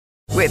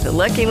With the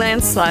Lucky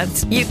Land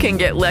Slots, you can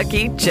get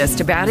lucky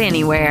just about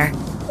anywhere.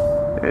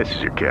 This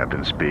is your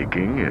captain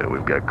speaking.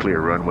 We've got clear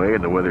runway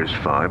and the weather's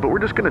fine, but we're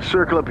just going to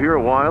circle up here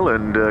a while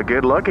and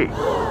get lucky.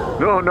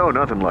 No,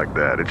 nothing like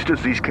that. It's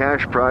just these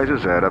cash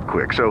prizes add up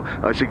quick. So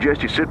I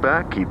suggest you sit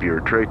back, keep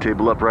your tray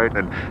table upright,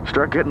 and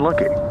start getting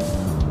lucky.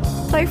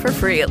 Play for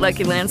free at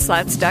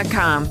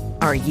LuckyLandSlots.com.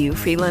 Are you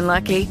feeling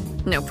lucky?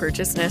 No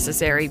purchase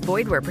necessary.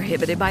 Void where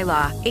prohibited by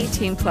law.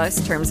 18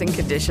 plus terms and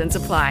conditions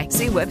apply.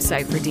 See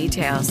website for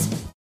details.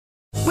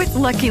 With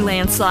Lucky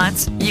Land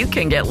Slots, you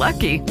can get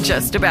lucky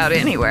just about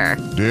anywhere.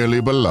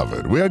 Dearly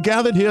beloved, we are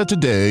gathered here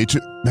today to...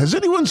 Has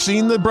anyone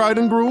seen the bride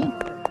and groom?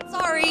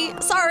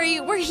 Sorry,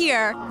 we're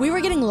here. We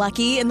were getting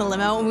lucky in the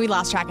limo and we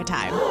lost track of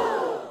time.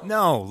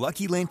 No,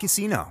 Lucky Land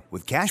Casino,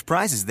 with cash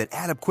prizes that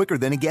add up quicker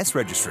than a guest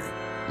registry.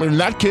 In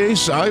that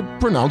case, I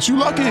pronounce you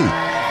lucky.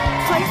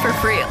 Play for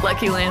free at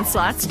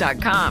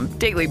LuckyLandSlots.com.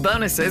 Daily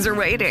bonuses are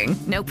waiting.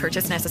 No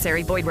purchase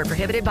necessary. Void where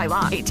prohibited by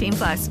law. 18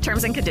 plus.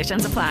 Terms and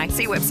conditions apply.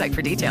 See website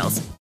for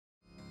details.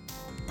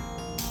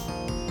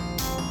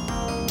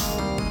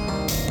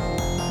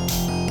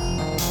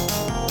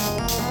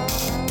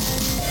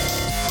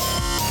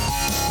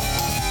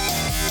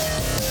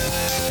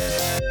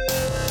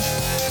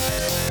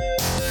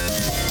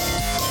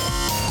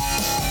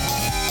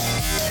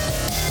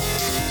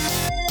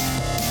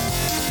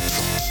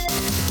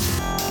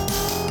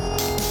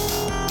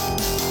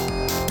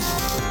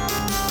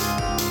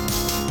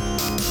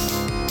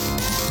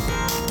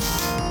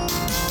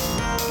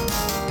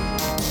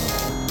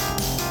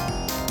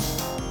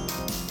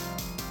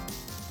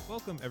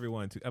 Welcome,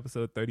 everyone, to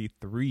episode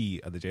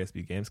 33 of the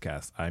JSB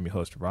Gamescast. I'm your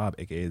host, Rob,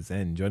 a.k.a.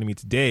 Zen. Joining me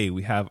today,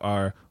 we have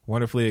our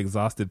wonderfully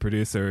exhausted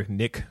producer,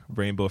 Nick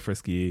Rainbow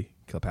Frisky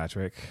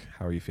Kilpatrick.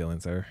 How are you feeling,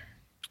 sir?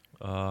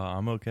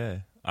 I'm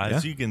okay.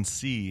 As you can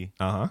see,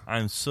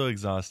 I'm so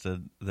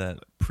exhausted that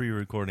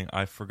pre-recording,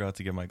 I forgot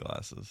to get my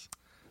glasses.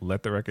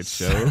 Let the record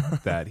show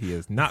that he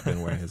has not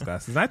been wearing his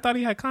glasses. I thought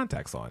he had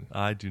contacts on.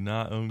 I do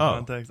not own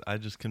contacts. I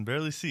just can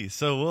barely see.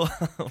 So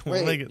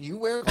we'll make it. You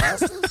wear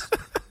glasses?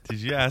 Did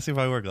you ask if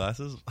I wear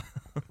glasses?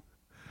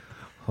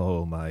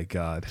 Oh, my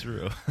God.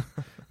 True.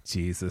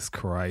 Jesus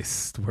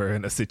Christ. We're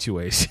in a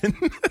situation.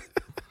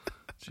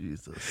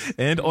 Jesus.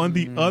 And on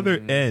the other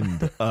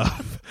end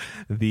of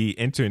the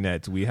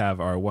internet, we have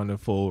our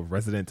wonderful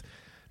resident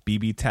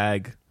BB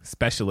tag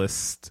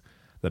specialist,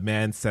 the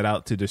man set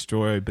out to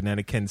destroy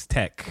Banana Ken's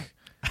tech,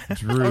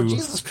 Drew. Oh,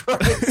 Jesus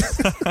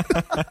Christ.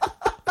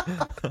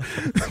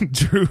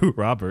 Drew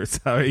Roberts.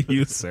 How are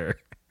you, sir?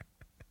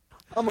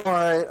 I'm all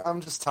right. I'm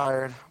just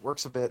tired.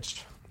 Work's a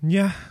bitch.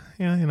 Yeah,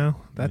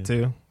 that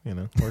too.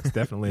 Work's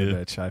definitely a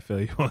bitch. I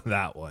feel you on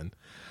that one.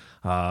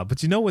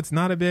 But you know what's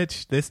not a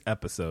bitch? This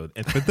episode.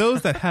 And for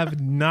those that have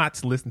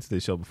not listened to the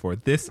show before,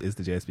 this is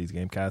the JSB's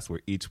Gamecast, where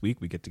each week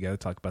we get together,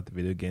 talk about the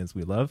video games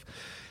we love,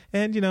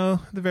 and, the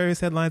various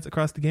headlines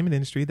across the gaming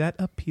industry that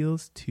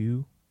appeals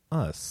to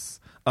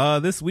us.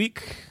 This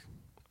week,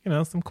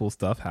 some cool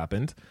stuff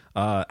happened.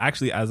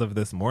 Actually, as of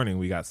this morning,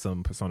 we got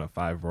some Persona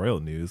 5 Royal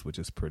news, which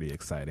is pretty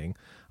exciting.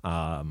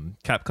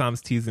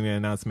 Capcom's teasing an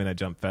announcement at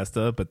Jump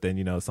Festa, but then,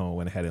 someone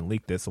went ahead and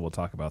leaked it, so we'll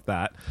talk about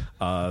that.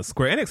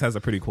 Square Enix has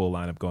a pretty cool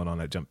lineup going on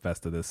at Jump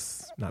Festa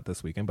not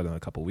this weekend, but in a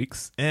couple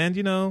weeks. And,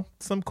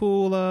 some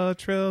cool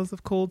Trails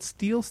of Cold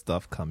Steel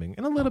stuff coming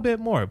and a little bit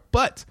more.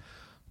 But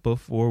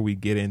before we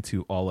get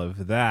into all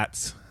of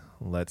that,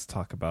 let's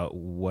talk about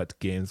what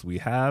games we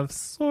have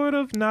sort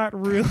of not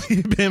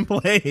really been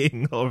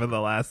playing over the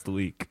last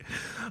week.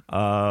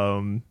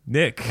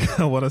 Nick,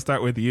 I want to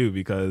start with you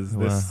because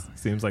this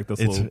seems like this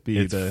will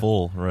be the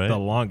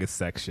longest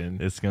section.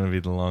 It's going to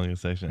be the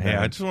longest section. Hey,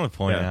 I just want to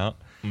point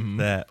out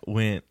that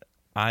when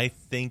I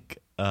think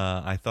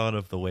I thought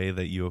of the way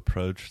that you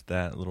approached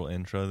that little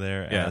intro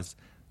there as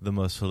the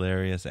most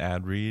hilarious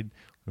ad read,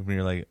 when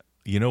you're like,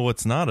 you know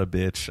what's not a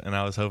bitch? And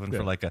I was hoping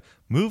for like a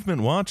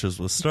Movement Watches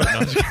was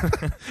starting.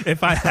 If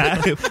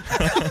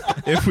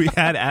we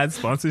had ad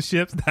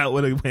sponsorships, that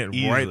would have went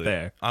easily. Right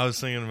there. I was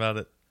thinking about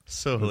it.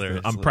 So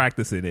hilarious. I'm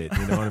practicing it.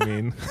 You know what I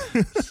mean?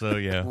 So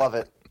yeah, love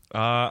it.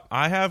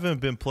 I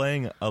haven't been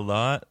playing a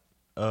lot.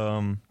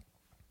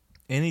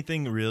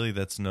 Anything really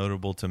that's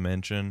notable to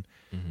mention?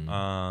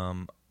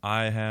 I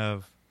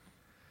have.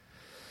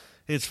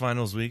 It's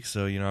finals week,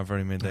 so I've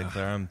already made that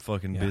clear. I'm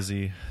fucking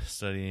busy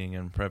studying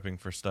and prepping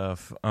for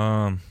stuff.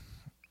 I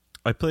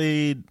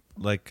played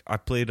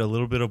a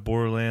little bit of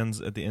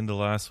Borderlands at the end of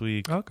last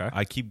week. Okay.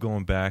 I keep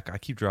going back. I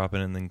keep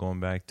dropping and then going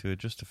back to it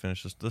just to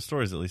finish this. The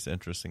story's at least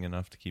interesting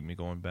enough to keep me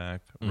going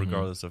back,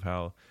 regardless of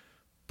how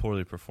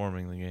poorly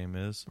performing the game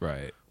is.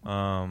 Right.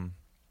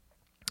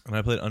 And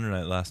I played Under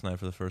Night last night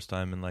for the first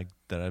time in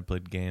that I'd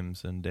played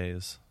games in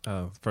days.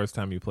 First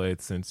time you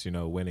played since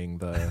winning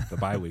the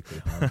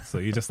bi-weekly. Huh? So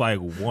you just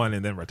won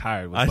and then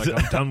retired. I'm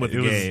done with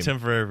the game. It was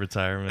temporary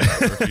retirement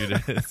for a few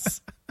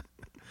days.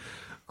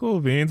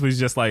 Cool beans. Was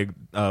you just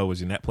was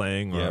your net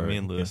playing? Yeah, me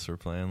and Lewis were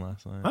playing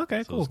last night.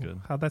 Okay, so cool. It was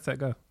good. How'd that set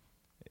go?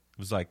 It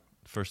was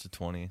first to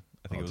 20.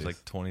 I think it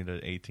was 20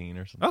 to 18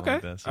 or something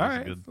like that. So all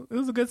right. It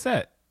was a good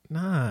set.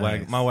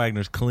 Nice. My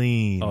Wagner's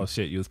clean. Oh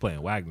shit, you was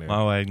playing Wagner.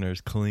 My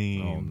Wagner's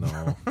clean. Oh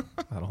no,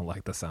 I don't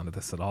like the sound of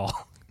this at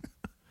all.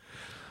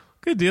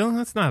 Good deal.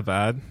 That's not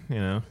bad. You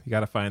know, you got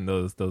to find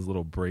those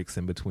little breaks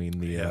in between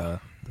the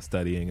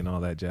studying and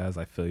all that jazz.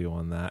 I feel you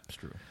on that. That's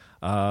true.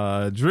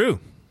 Drew,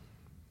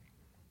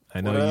 I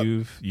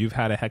know you've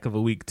had a heck of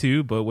a week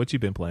too, but what you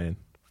been playing?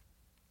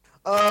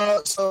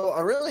 So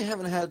I really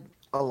haven't had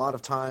a lot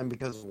of time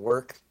because of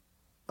work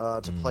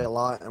to play a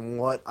lot, and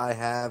what I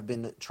have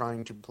been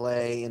trying to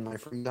play in my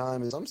free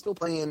time is I'm still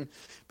playing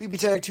BB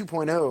Tag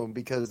 2.0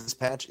 because this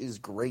patch is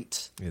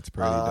great. It's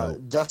pretty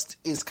dope. Dust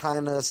is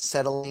kind of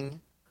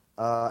settling,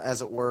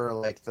 as it were.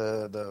 Like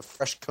the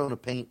fresh coat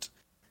of paint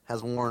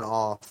has worn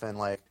off, and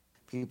like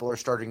people are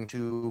starting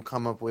to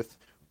come up with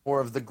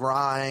more of the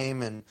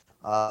grime and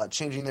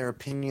changing their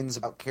opinions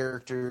about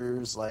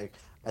characters. Like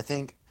I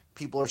think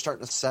people are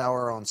starting to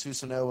sour on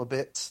Susanoo a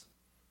bit,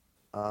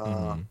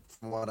 from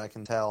what I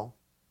can tell.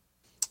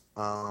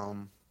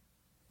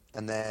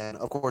 And then,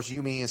 of course,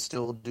 Yumi is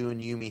still doing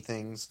Yumi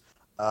things.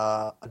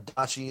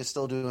 Adachi is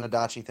still doing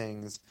Adachi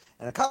things.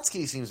 And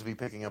Akatsuki seems to be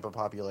picking up a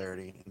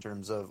popularity in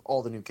terms of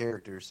all the new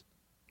characters.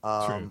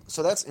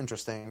 So that's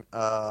interesting.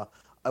 I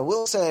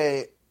will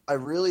say, I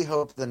really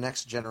hope the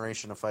next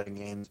generation of fighting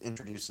games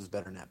introduces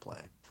better net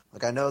play.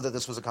 Like, I know that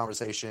this was a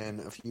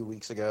conversation a few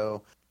weeks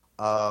ago,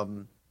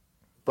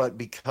 but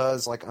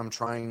because, like, I'm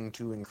trying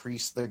to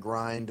increase the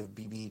grind of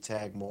BB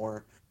Tag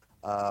more,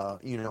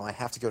 I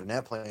have to go to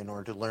netplay in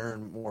order to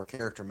learn more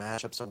character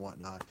matchups and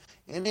whatnot.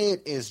 And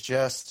it is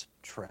just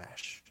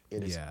trash.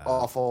 It is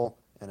awful,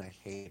 and I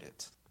hate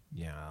it.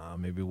 Yeah,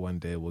 maybe one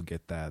day we'll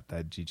get that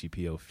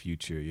GGPO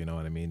future, you know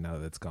what I mean? Now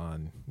that it's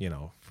gone,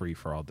 free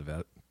for all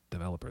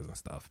developers and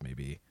stuff.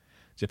 Maybe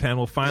Japan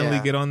will finally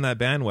get on that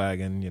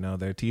bandwagon.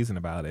 They're teasing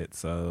about it,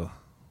 so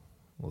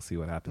we'll see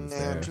what happens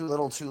there. Too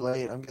little, too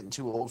late. I'm getting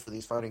too old for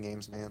these fighting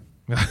games, man.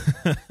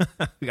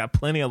 We got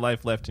plenty of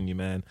life left in you,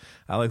 man.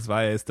 Alex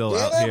Valle is still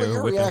out but here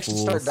your whipping reaction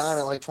fools. started dying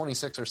at like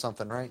 26 or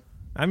something, right?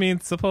 I mean,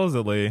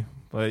 supposedly.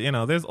 But,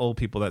 there's old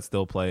people that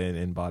still play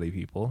in body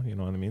people. You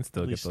know what I mean?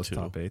 Still get those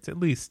top 8s. At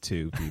least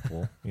 2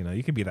 people.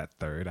 You can be that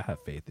third. I have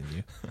faith in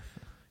you.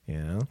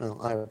 Well,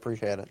 I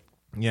appreciate it.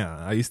 Yeah,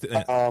 I used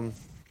to...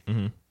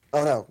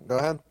 Oh, no. Go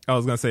ahead. I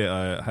was going to say,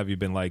 have you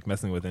been,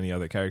 messing with any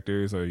other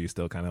characters, or are you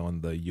still kind of on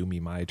the Yumi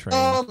Mai train?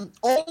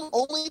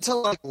 Only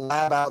to,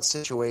 lab out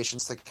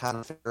situations to kind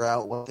of figure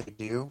out what they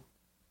do.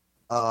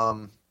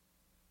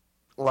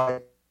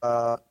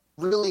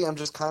 Really, I'm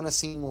just kind of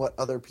seeing what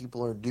other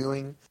people are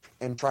doing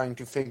and trying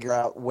to figure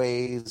out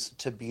ways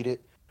to beat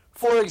it.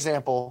 For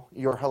example,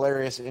 your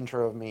hilarious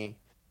intro of me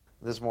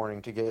this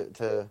morning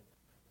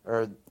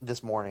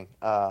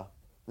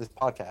this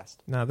podcast.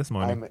 No, this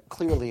morning. I'm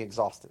clearly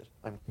exhausted.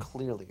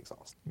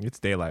 It's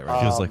daylight,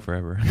 right? Feels like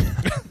forever.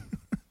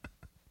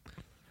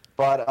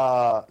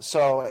 But,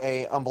 so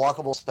a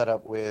unblockable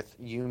setup with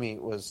Yumi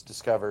was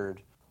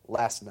discovered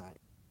last night.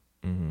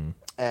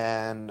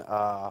 And,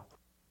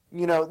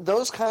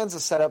 those kinds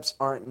of setups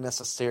aren't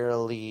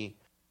necessarily...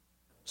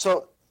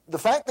 So, the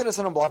fact that it's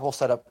an unblockable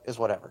setup is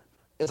whatever.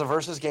 It's a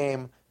versus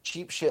game.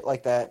 Cheap shit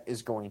like that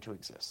is going to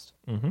exist.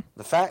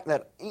 The fact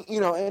that,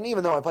 and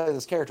even though I played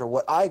this character,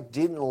 what I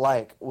didn't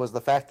like was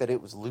the fact that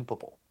it was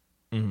loopable.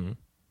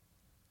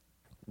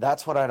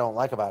 That's what I don't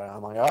like about it.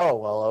 I'm like, oh,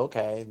 well,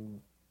 okay.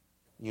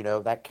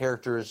 That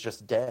character is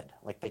just dead.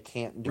 Like, they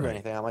can't do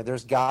anything. I'm like,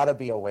 there's got to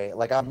be a way.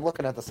 Like, I'm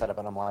looking at the setup,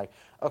 and I'm like,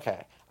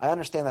 okay, I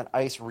understand that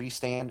ice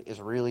restand is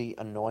really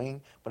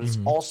annoying, but it's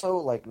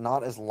also,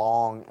 not as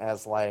long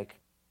as,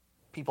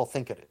 people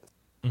think it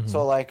is.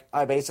 So,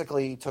 I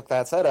basically took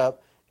that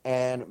setup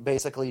and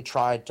basically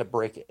tried to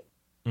break it.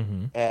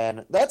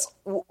 And that's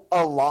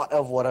a lot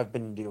of what I've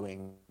been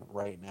doing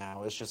right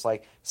now. It's just,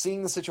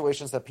 seeing the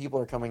situations that people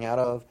are coming out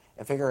of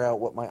and figuring out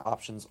what my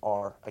options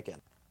are again.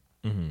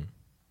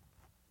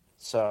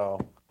 So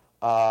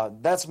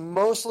that's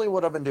mostly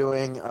what I've been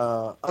doing.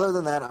 Other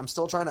than that, I'm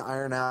still trying to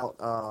iron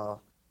out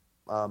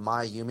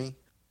my Yumi.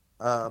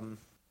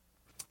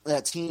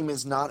 That team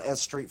is not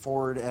as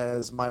straightforward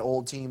as my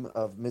old team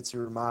of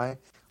Mitsuru Mai.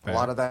 A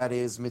lot of that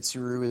is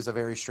Mitsuru is a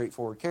very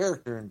straightforward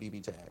character in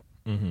BB Tag.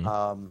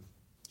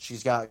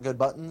 She's got good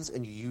buttons,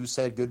 and you use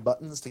said good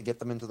buttons to get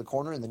them into the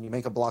corner, and then you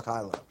make a block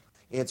high-low.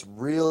 It's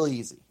real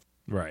easy.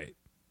 Right.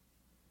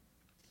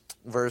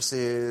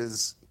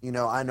 Versus,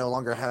 I no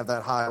longer have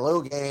that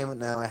high-low game.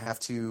 Now I have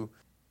to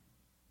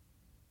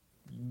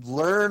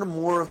learn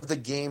more of the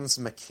game's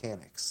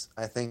mechanics,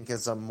 I think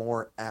is a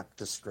more apt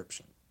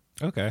description.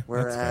 Okay.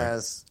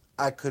 Whereas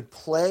I could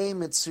play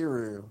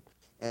Mitsuru,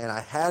 and I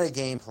had a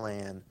game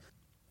plan,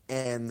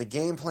 and the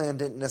game plan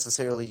didn't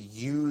necessarily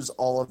use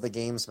all of the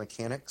game's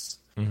mechanics.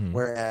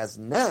 Whereas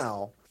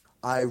now,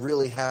 I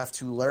really have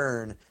to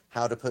learn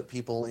how to put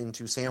people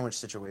into sandwich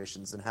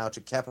situations and how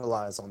to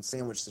capitalize on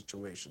sandwich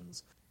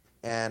situations.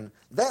 And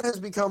that has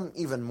become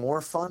even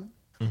more fun.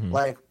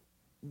 The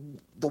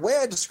way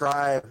I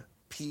describe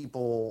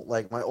people,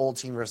 my old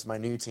team versus my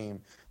new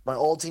team, my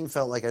old team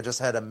felt like I just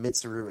had a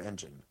Mitsuru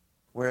engine,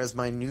 whereas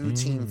my new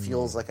team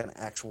feels like an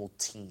actual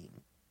team.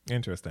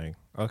 Interesting.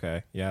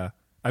 Okay. Yeah.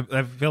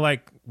 I feel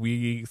like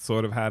we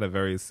sort of had a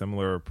very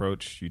similar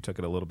approach. You took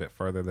it a little bit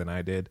further than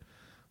I did,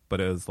 but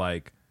it was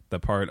like the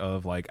part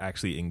of like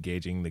actually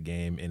engaging the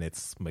game in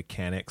its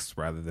mechanics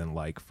rather than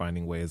like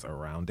finding ways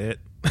around it.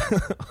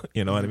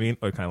 You know what I mean?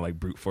 Or kind of like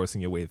brute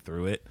forcing your way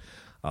through it.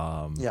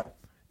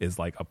 Is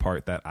like a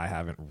part that I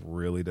haven't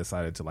really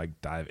decided to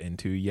like dive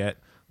into yet.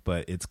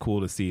 But it's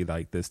cool to see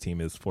like this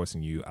team is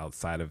forcing you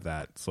outside of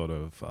that sort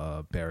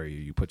of barrier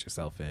you put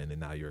yourself in, and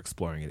now you're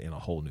exploring it in a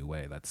whole new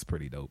way. That's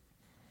pretty dope.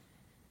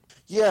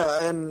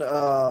 Yeah, and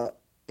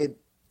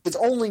it's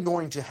only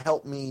going to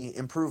help me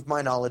improve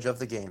my knowledge of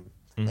the game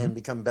and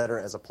become better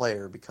as a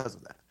player because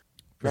of that.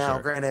 Now,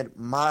 granted,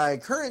 my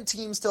current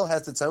team still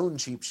has its own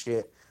cheap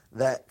shit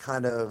that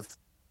kind of...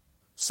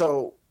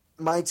 So,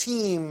 my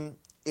team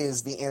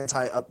is the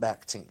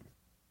anti-up-back team.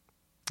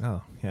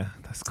 Oh, yeah,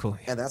 that's cool.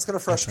 And that's going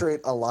to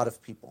frustrate a lot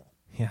of people.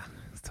 Yeah,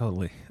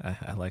 totally.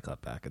 I like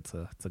up back. It's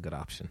a good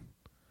option.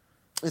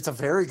 It's a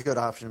very good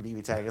option,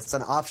 BB Tag. It's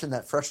an option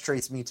that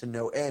frustrates me to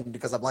no end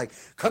because I'm like,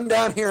 come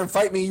down here and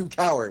fight me, you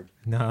coward.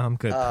 No, I'm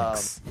good,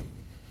 thanks.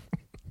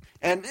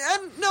 And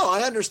no,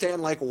 I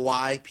understand like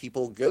why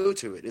people go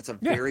to it. It's a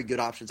very good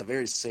option. It's a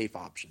very safe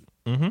option.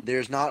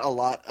 There's not a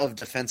lot of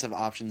defensive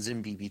options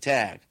in BB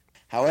Tag.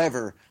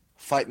 However,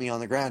 fight me on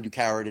the ground, you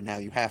coward, and now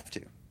you have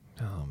to.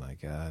 Oh my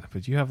god!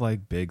 But you have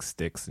like big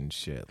sticks and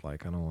shit.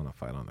 Like I don't want to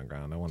fight on the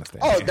ground. I want to stay.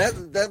 Oh,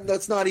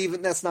 that's not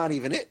even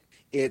it.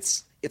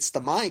 It's the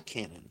my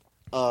cannon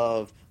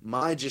of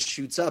my just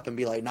shoots up and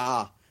be like,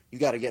 nah, you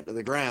got to get to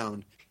the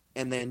ground,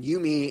 and then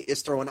Yumi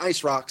is throwing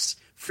ice rocks,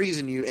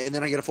 freezing you, and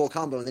then I get a full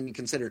combo, and then you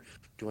consider,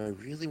 do I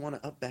really want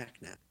to up back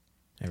now?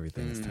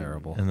 Everything's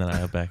terrible. And then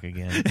I up back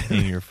again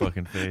in your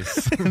fucking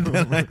face. And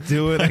then I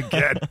do it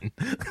again.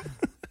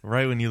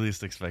 Right when you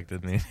least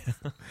expected me.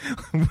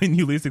 When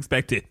you least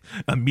expect it,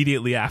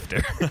 immediately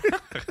after.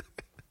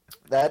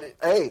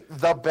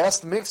 The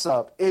best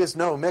mix-up is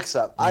no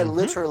mix-up. I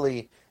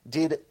literally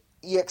did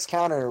EX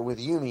counter with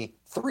Yumi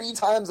 3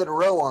 times in a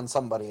row on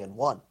somebody and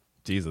won.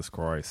 Jesus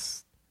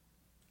Christ.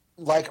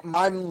 Like,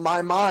 my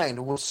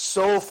mind was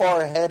so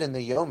far ahead in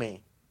the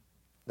Yomi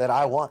that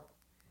I won.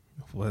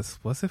 Was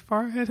it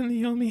far ahead in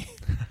the Yomi?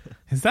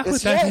 Is that what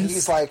that is?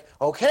 He's like,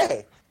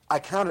 okay, I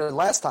countered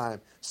last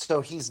time,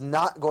 so he's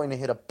not going to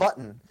hit a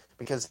button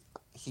because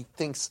he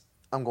thinks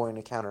I'm going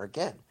to counter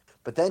again.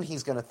 But then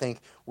he's going to think,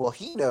 well,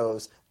 he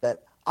knows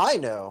that I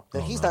know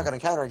that he's not going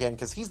to counter again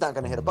because he's not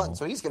going to hit a button,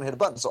 so he's going to hit a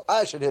button, so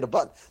I should hit a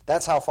button.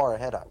 That's how far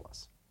ahead I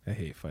was. I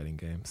hate fighting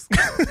games.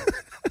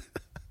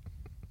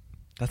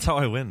 That's how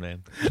I win,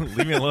 man.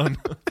 Leave me alone.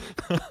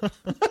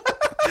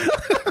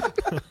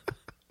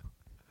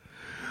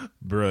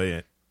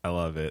 Brilliant. I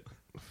love it.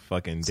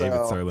 Fucking David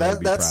Serler would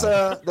be that's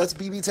proud. that's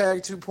BB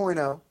Tag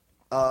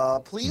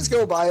 2.0. Please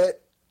go buy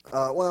it.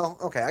 Well,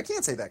 okay, I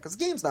can't say that because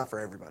the game's not for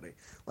everybody.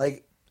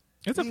 Like,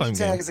 it's a BB fun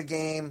Tag game. is a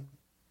game.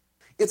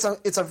 It's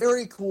a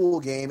very cool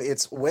game.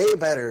 It's way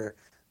better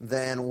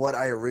than what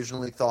I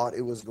originally thought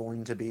it was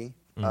going to be.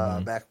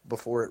 Back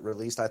before it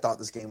released, I thought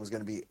this game was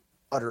going to be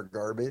utter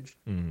garbage.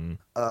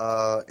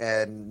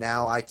 And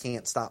now I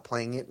can't stop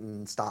playing it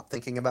and stop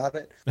thinking about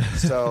it.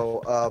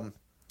 So,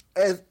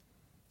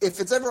 if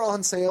it's ever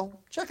on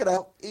sale, check it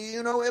out.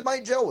 You know, it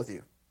might gel with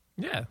you.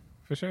 Yeah,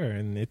 for sure.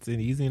 And it's an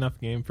easy enough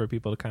game for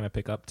people to kind of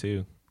pick up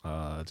too.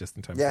 Just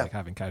in terms of like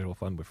having casual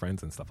fun with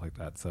friends and stuff like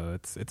that. So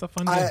it's a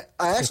fun game.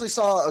 I actually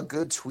saw a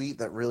good tweet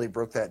that really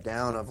broke that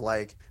down of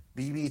like,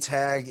 BB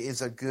Tag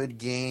is a good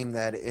game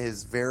that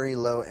is very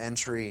low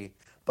entry,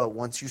 but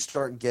once you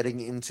start getting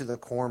into the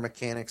core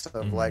mechanics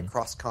of like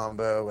cross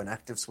combo and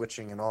active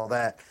switching and all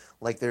that,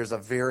 like there's a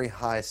very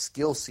high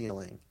skill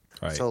ceiling.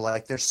 Right. So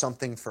like there's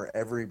something for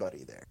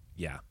everybody there.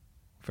 Yeah,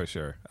 for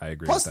sure. I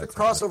agree. Plus the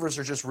crossovers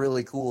are just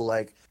really cool.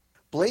 Like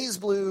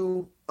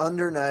BlazBlue,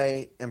 Under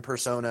Night, and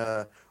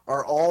Persona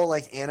are all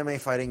like anime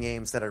fighting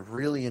games that I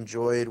really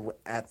enjoyed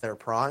at their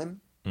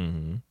prime.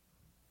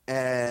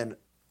 And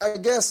I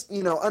guess,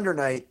 you know, Under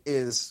Night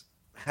is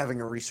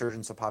having a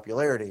resurgence of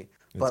popularity.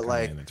 But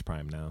like in its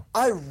prime now.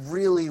 I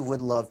really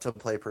would love to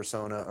play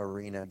Persona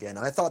Arena again.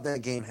 I thought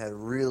that game had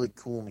really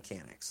cool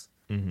mechanics.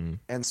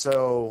 And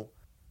so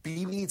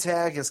BB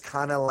Tag is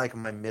kind of like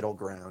my middle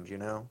ground, you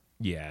know?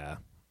 Yeah,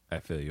 I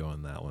feel you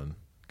on that one.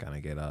 Kind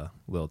of get a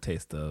little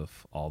taste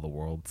of all the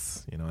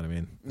worlds, you know what I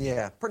mean?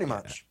 Yeah, pretty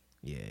much.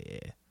 Yeah.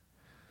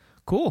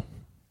 Cool.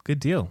 Good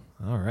deal.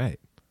 All right.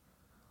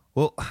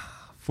 Well,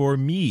 for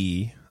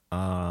me,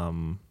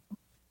 one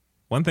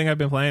thing I've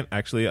been playing,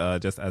 actually,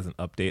 just as an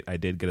update, I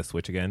did get a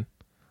Switch again.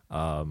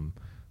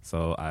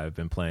 So I've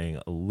been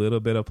playing a little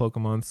bit of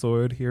Pokemon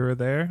Sword here or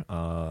there.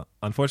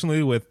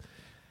 Unfortunately, with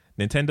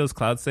Nintendo's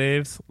cloud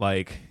saves,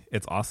 like,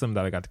 it's awesome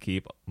that I got to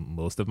keep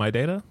most of my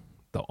data.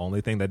 The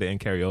only thing that didn't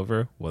carry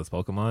over was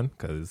Pokemon,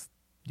 because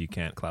you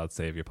can't cloud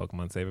save your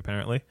Pokemon save,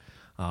 apparently.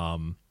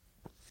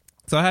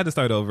 So I had to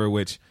start over,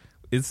 which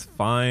is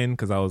fine,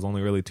 because I was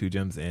only really 2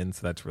 gyms in,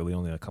 so that's really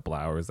only a couple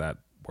hours at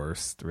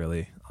worst,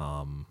 really.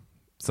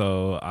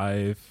 So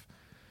I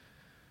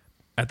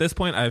At this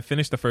point, I've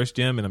finished the first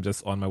gym, and I'm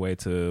just on my way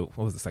to,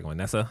 what was the second one,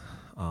 Nessa?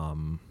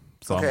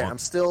 So Okay, I'm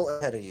still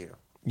ahead of you.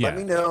 Let Yeah.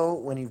 me know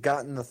when you've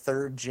gotten the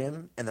third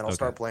gym, and then I'll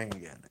start playing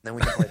again. And then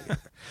we can play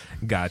together.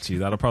 Got you.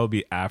 That'll probably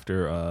be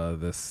after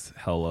this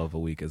hell of a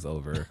week is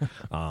over.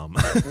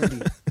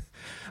 Indeed.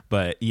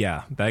 But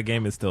yeah, that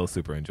game is still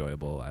super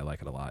enjoyable. I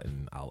like it a lot,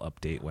 and I'll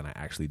update when I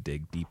actually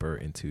dig deeper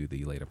into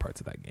the later parts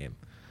of that game.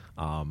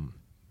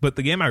 But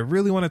the game I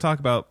really want to talk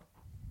about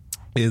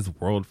is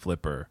World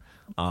Flipper.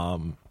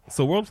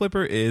 So World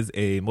Flipper is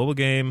a mobile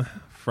game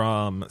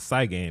from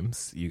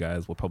Cygames. You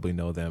guys will probably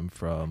know them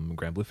from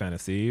Grand Blue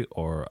Fantasy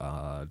or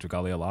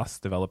Dragalia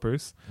Lost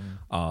developers,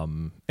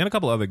 and a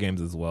couple other games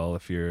as well.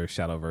 If you're a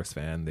Shadowverse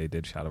fan, they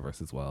did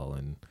Shadowverse as well,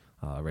 and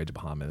Rage of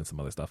Bahamut and some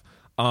other stuff.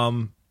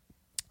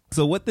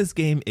 So what this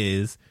game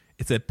is,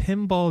 it's a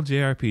pinball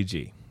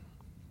JRPG.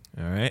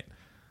 All right,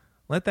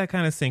 let that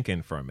kind of sink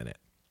in for a minute.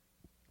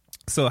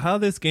 So how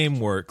this game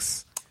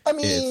works, I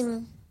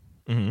mean,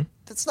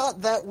 it's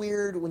not that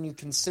weird when you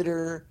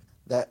consider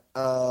that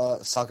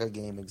Saga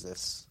game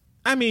exists.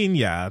 I mean,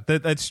 yeah,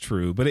 that's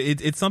true, but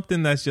it's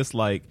something that's just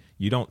like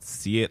you don't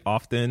see it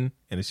often,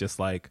 and it's just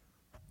like,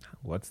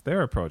 what's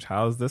their approach?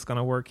 How is this going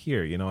to work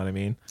here? You know what I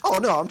mean? Oh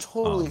no, I'm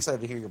totally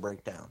excited to hear your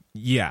breakdown.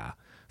 Yeah.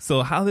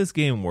 So how this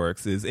game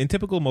works is, in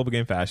typical mobile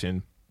game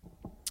fashion,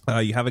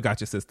 you have a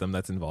gacha system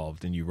that's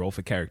involved, and you roll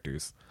for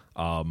characters.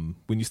 When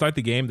you start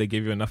the game, they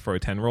give you enough for a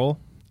 10 roll.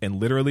 And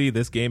literally,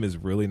 this game is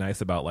really nice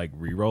about like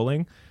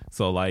re-rolling.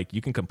 So like you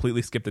can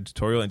completely skip the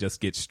tutorial and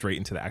just get straight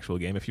into the actual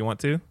game if you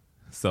want to.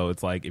 So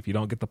it's like if you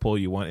don't get the pull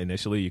you want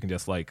initially, you can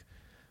just like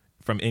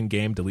from in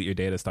game delete your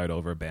data, start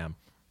over, bam,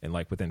 and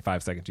like within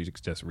 5 seconds you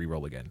just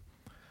re-roll again.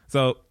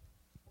 So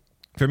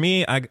for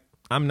me,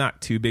 I'm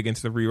not too big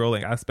into the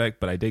re-rolling aspect,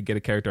 but I did get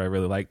a character I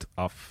really liked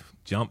off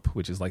Jump,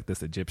 which is like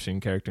this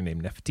Egyptian character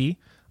named Nefertiti.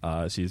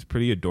 She's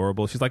pretty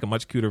adorable. She's like a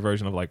much cuter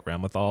version of like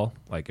Ramathal.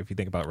 Like if you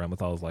think about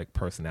Ramathal's like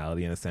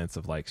personality in a sense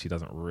of like she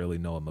doesn't really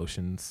know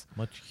emotions.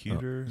 Much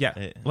cuter. Yeah,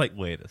 like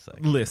wait a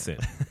second. Listen,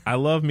 I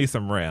love me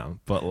some Ram,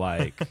 but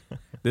like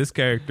this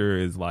character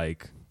is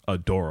like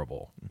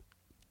adorable.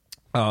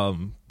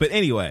 But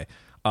anyway,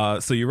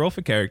 so you roll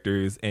for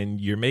characters and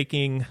you're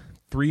making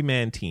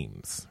 3-man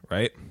teams,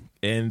 right?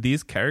 And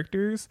these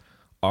characters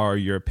are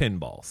your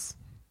pinballs.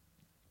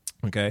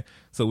 Okay,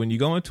 so when you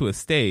go into a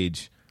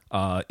stage,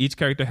 each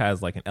character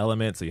has like an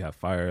element. So you have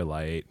fire,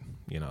 light,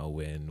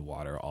 wind,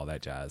 water, all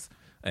that jazz.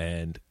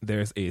 And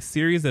there's a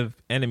series of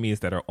enemies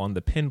that are on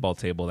the pinball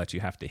table that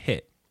you have to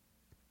hit,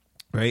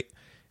 right?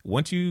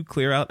 Once you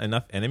clear out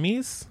enough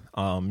enemies,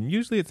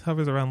 usually it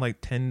hovers around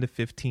like 10 to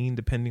 15,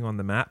 depending on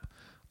the map.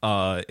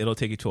 It'll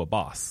take you to a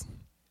boss.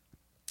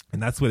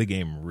 And that's where the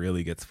game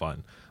really gets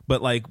fun.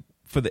 But like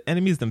for the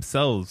enemies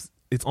themselves,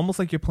 it's almost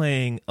like you're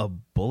playing a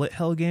bullet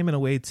hell game in a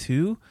way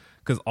too,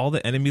 because all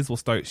the enemies will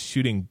start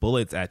shooting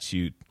bullets at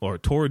you or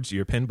towards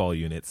your pinball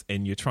units,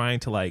 and you're trying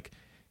to like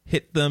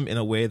hit them in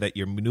a way that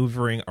you're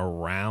maneuvering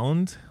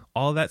around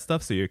all that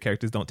stuff so your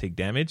characters don't take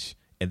damage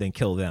and then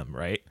kill them,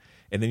 right?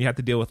 And then you have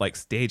to deal with like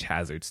stage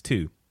hazards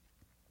too.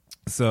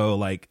 So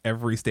like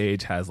every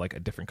stage has like a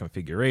different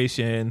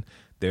configuration.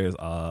 There's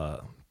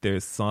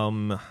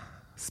some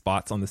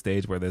spots on the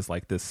stage where there's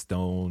like this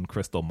stone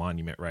crystal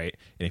monument, right?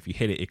 And if you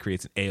hit it, it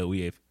creates an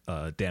AoE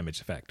damage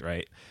effect,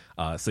 right?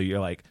 So you're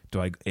like, do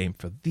I aim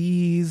for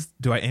these?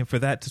 Do I aim for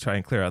that to try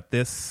and clear out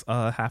this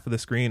half of the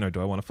screen? Or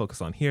do I want to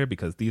focus on here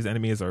because these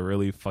enemies are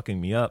really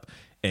fucking me up?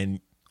 And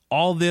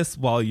all this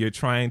while you're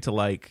trying to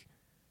like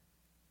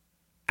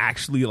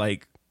actually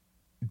like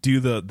do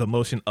the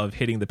motion of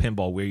hitting the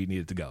pinball where you need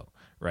it to go,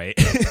 right?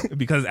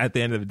 Because at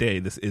the end of the day,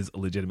 this is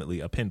legitimately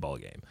a pinball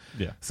game.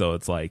 Yeah. So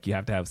it's like you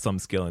have to have some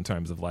skill in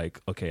terms of like,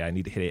 okay, I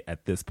need to hit it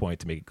at this point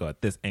to make it go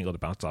at this angle to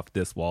bounce off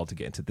this wall to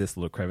get into this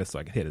little crevice so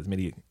I can hit as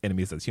many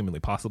enemies as humanly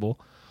possible.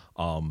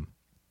 And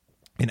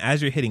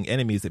as you're hitting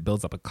enemies, it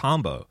builds up a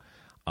combo.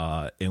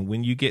 And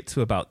when you get to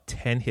about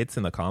 10 hits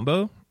in the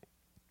combo,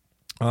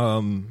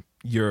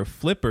 your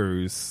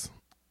flippers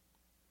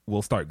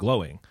will start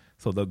glowing.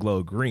 So they'll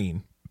glow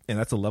green, and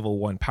that's a level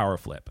 1 power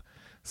flip.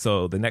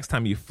 So the next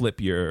time you flip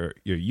your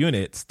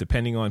units,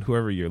 depending on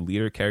whoever your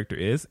leader character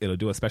is, it'll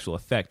do a special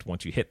effect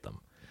once you hit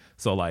them.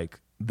 So like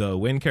the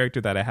win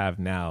character that I have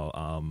now,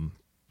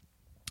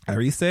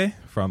 Arise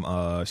from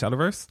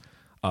Shadowverse,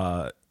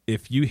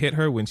 if you hit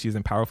her when she's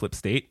in power flip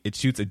state, it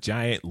shoots a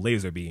giant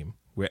laser beam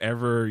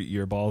wherever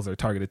your balls are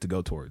targeted to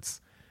go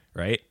towards,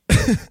 right?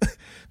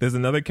 There's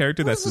another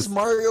character This is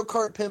Mario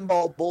Kart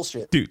pinball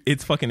bullshit. Dude,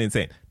 it's fucking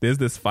insane. There's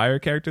this fire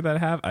character that I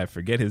have. I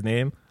forget his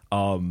name.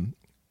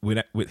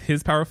 With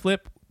his power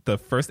flip, the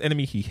first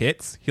enemy he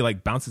hits, he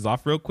like bounces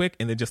off real quick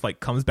and then just like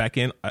comes back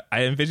in.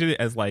 I envision it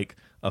as like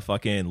a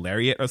fucking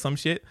lariat or some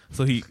shit.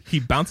 So he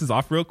bounces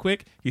off real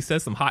quick. He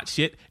says some hot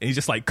shit and he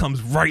just like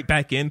comes right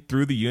back in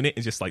through the unit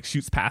and just like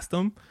shoots past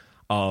them.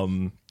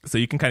 So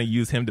you can kind of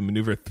use him to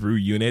maneuver through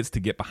units to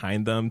get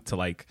behind them to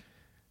like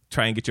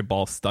try and get your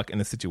ball stuck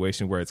in a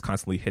situation where it's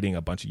constantly hitting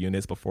a bunch of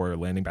units before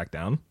landing back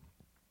down.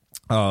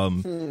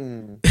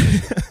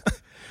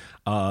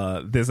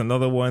 There's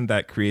another one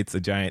that creates a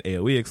giant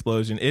AoE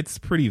explosion. It's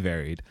pretty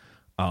varied.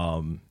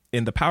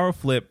 In the power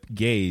flip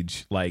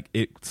gauge, like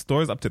it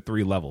stores up to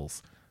 3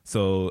 levels.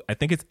 So I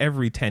think it's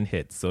every 10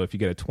 hits. So if you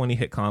get a 20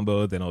 hit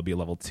combo, then it'll be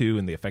level 2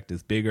 and the effect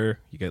is bigger.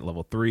 You get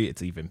level 3,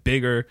 it's even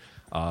bigger.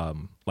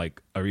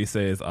 Like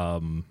Arisa's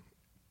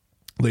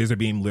laser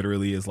beam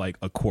literally is like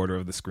a quarter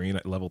of the screen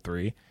at level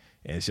 3.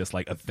 And it's just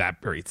like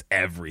evaporates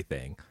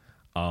everything.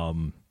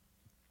 On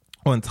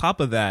top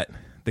of that,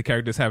 the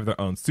characters have their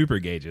own super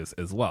gauges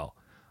as well,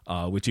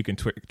 which you can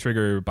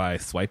trigger by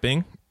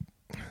swiping.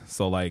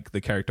 So like the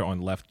character on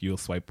the left, you'll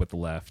swipe with the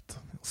left,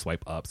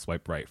 swipe up,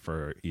 swipe right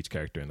for each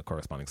character in the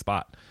corresponding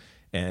spot.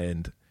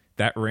 And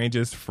that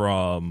ranges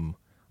from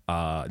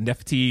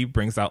Nefertiti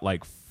brings out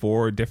like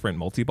 4 different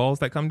multi-balls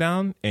that come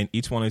down, and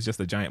each one is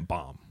just a giant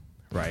bomb,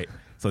 right?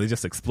 So they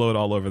just explode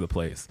all over the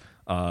place.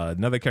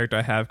 Another character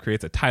I have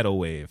creates a tidal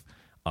wave.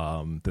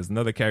 There's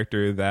another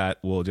character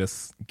that will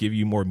just give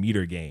you more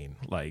meter gain.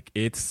 Like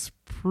it's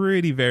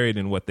pretty varied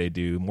in what they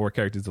do. More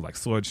characters do like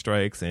sword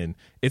strikes, and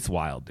it's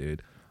wild,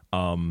 dude.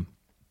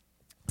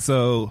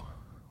 So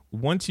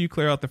once you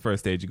clear out the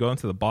first stage, you go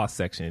into the boss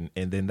section,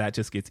 and then that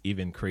just gets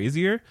even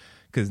crazier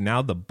because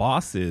now the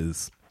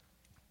bosses,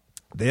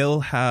 they'll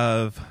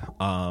have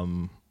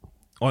on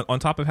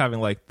top of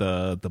having like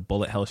the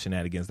bullet hell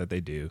shenanigans that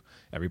they do,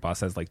 every boss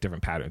has like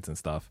different patterns and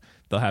stuff.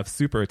 They'll have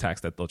super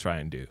attacks that they'll try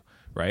and do,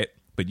 right?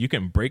 But you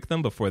can break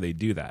them before they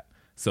do that.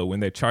 So when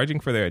they're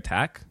charging for their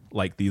attack,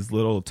 like these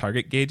little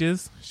target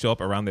gauges show up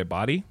around their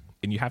body,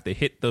 and you have to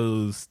hit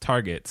those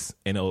targets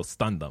and it'll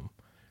stun them,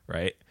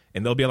 right?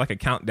 And there'll be like a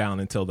countdown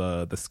until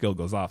the skill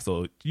goes off.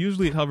 So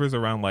usually it hovers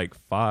around like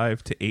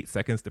 5 to 8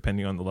 seconds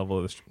depending on the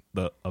level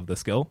of the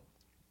skill.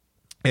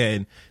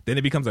 And then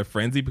it becomes a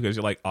frenzy because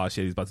you're like, oh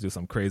shit, he's about to do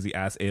some crazy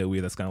ass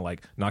AoE that's gonna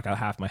like knock out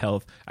half my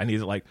health. I need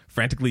to like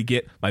frantically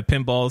get my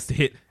pinballs to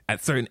hit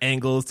at certain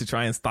angles to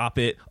try and stop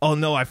it. Oh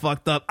no, I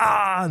fucked up.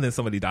 And then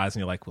somebody dies and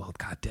you're like, well,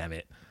 god damn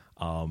it.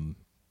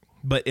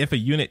 But if a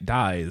unit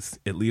dies,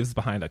 it leaves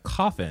behind a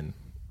coffin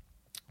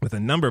with a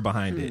number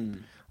behind it.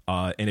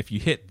 And if you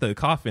hit the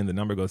coffin, the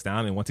number goes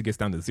down. And once it gets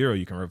down to 0,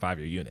 you can revive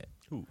your unit.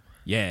 Ooh.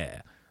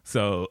 Yeah.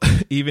 So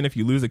even if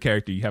you lose a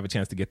character, you have a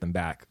chance to get them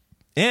back.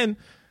 And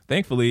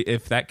thankfully,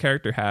 if that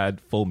character had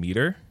full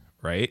meter,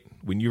 right,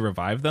 when you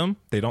revive them,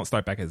 they don't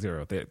start back at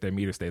 0. Their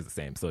meter stays the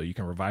same. So you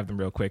can revive them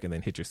real quick and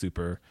then hit your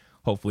super.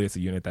 Hopefully it's a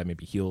unit that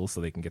maybe heals so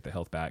they can get their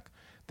health back.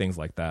 Things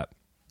like that.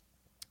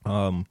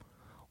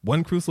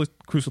 One crucial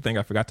thing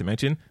I forgot to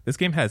mention, this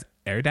game has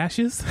air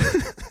dashes.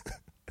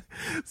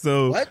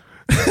 So What?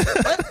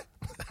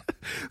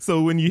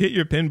 So when you hit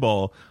your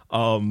pinball,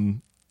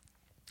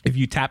 if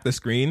you tap the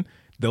screen,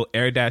 they'll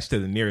air dash to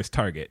the nearest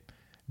target,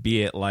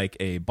 be it like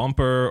a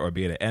bumper or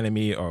be it an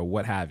enemy or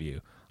what have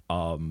you.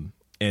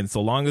 And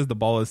so long as the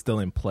ball is still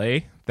in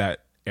play,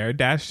 that air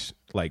dash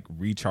like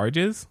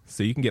recharges,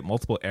 so you can get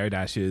multiple air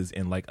dashes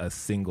in like a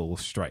single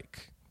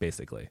strike,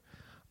 basically.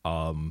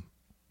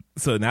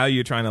 So now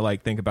you're trying to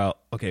like think about,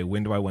 okay,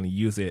 when do I want to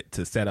use it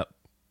to set up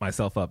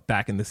myself up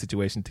back in this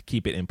situation to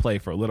keep it in play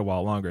for a little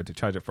while longer to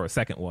charge it for a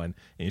second one. And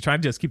you're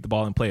trying to just keep the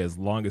ball in play as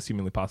long as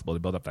humanly possible to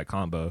build up that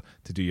combo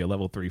to do your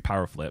level 3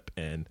 power flip.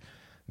 And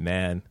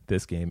man,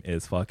 this game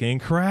is fucking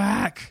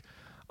crack.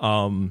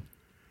 So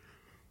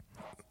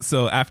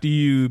after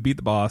you beat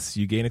the boss,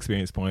 you gain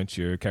experience points,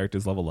 your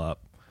characters level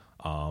up.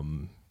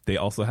 They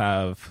also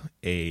have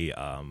a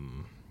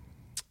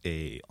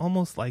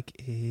almost like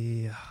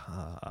a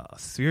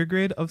sphere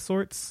grid of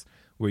sorts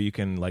where you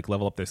can like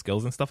level up their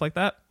skills and stuff like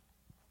that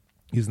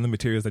using the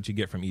materials that you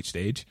get from each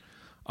stage.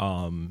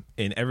 And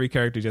every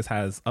character just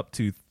has up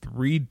to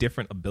 3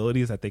 different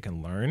abilities that they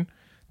can learn.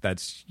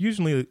 That's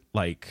usually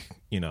like,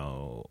 you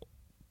know,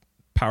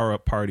 power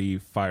up party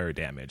fire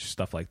damage,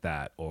 stuff like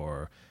that,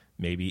 or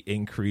maybe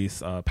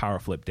increase power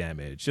flip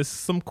damage. Just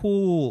some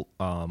cool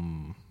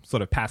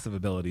sort of passive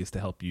abilities to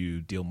help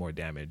you deal more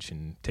damage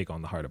and take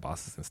on the harder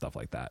bosses and stuff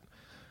like that.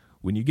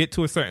 When you get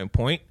to a certain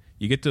point,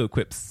 you get to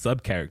equip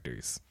sub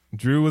characters.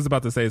 Drew was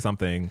about to say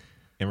something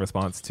in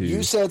response to...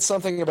 You said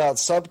something about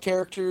sub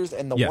characters,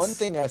 and the Yes. one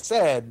thing I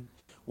said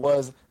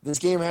was this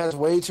game has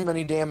way too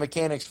many damn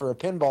mechanics for a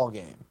pinball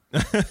game.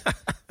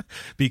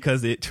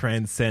 Because it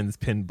transcends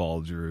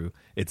pinball, Drew.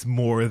 It's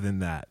more than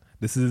that.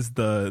 This is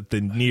the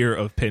near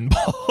of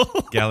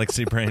pinball.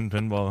 Galaxy Brain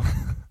Pinball.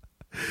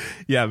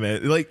 Yeah,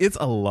 man. Like, it's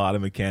a lot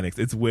of mechanics.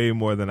 It's way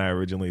more than I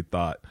originally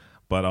thought.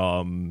 But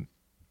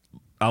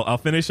I'll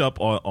finish up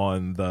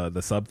on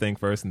the sub thing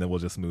first, and then we'll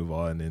just move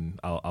on, and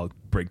I'll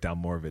break down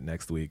more of it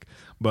next week.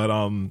 But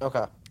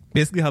Okay.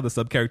 basically how the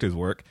sub characters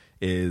work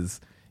is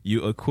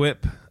you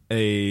equip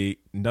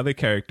another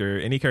character,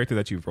 any character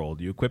that you've rolled,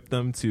 you equip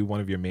them to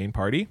one of your main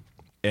party,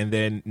 and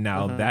then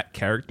now that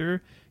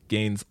character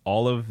gains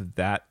all of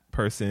that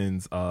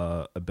person's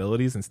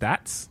abilities and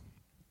stats,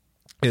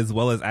 as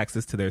well as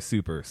access to their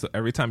super. So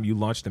every time you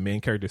launch the main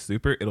character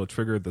super, it'll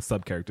trigger the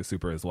sub character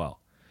super as well.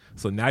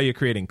 So now you're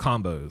creating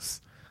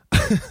combos.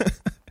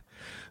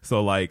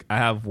 So like I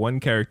have one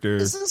character.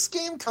 Is this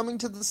game coming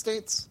to the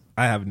States?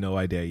 I have no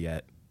idea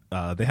yet.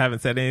 They haven't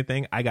said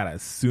anything. I gotta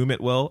assume it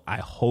will. I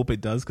hope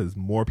it does because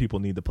more people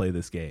need to play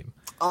this game.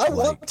 I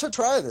want to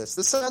try this.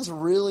 This sounds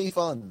really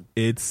fun.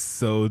 It's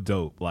so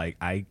dope. Like,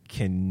 I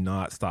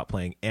cannot stop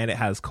playing, and it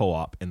has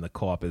co-op, and the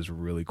co-op is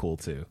really cool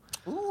too.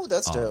 Ooh,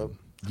 that's dope.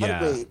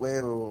 Yeah. Wait.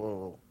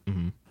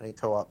 Mm-hmm. I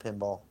need co-op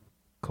pinball.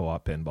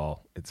 Co-op pinball.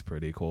 It's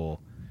pretty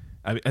cool.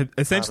 I mean,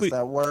 essentially, how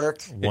does that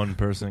work? One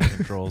person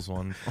controls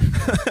one.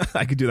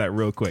 I could do that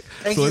real quick.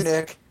 Thank you,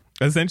 Nick.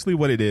 Essentially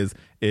what it is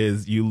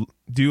you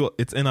do,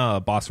 it's in a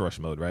boss rush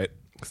mode, right?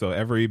 So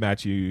every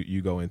match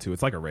you go into,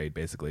 it's like a raid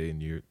basically,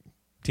 and you're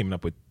teaming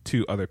up with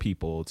 2 other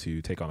people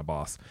to take on a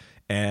boss,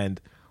 and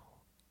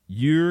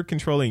you're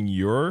controlling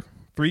your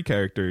 3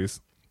 characters,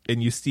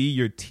 and you see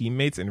your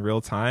teammates in real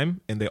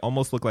time, and they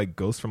almost look like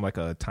ghosts from like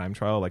a time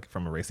trial, like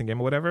from a racing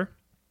game or whatever.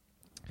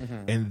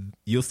 Mm-hmm. And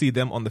you'll see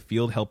them on the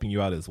field helping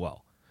you out as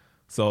well.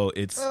 So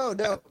it's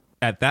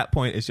at that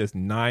point, it's just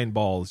 9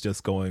 balls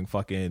just going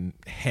fucking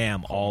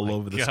ham all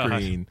over the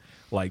screen.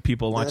 Like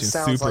people launching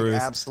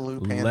supers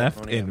like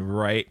left and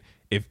right.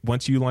 If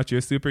once you launch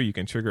your super, you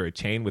can trigger a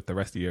chain with the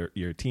rest of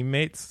your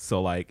teammates.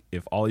 So like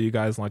if all you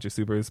guys launch your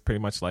supers pretty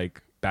much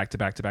like back to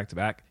back to back to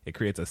back, it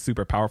creates a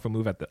super powerful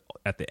move at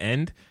the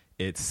end.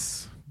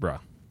 It's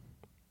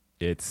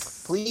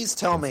Please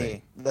tell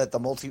me that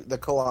the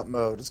co-op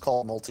mode is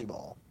called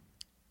multi-ball.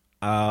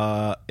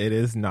 It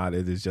is not.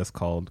 It is just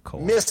called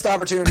co-op. Missed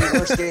opportunity.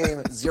 Worst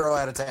game. 0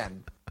 out of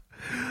 10.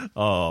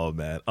 Oh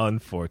man,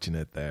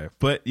 unfortunate there.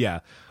 But yeah,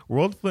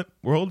 World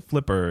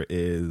Flipper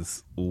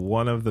is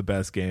one of the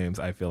best games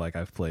I feel like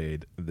I've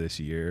played this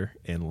year,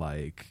 and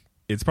like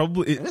it's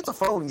probably and it's a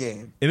phone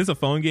game. It is a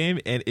phone game,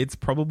 and it's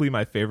probably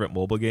my favorite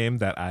mobile game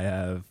that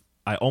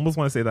I almost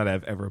want to say that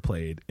I've ever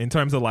played in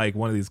terms of like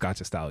one of these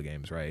gacha style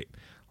games, right?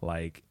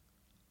 Like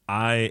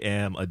I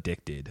am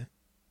addicted,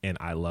 and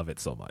I love it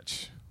so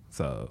much.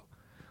 So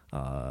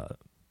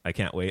I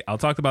can't wait. I'll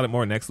talk about it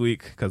more next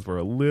week because we're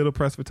a little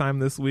pressed for time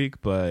this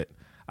week, but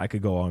I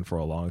could go on for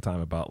a long time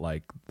about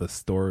like the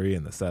story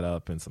and the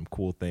setup and some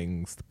cool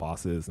things, the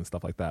bosses and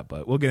stuff like that,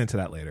 but we'll get into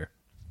that later.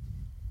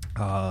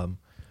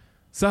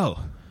 So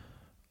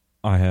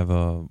I have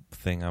a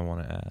thing I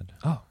want to add.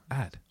 Oh,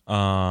 add.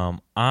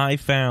 I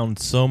found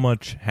so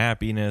much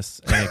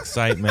happiness and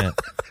excitement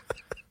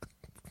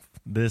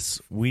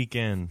this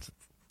weekend.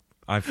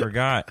 I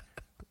forgot.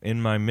 In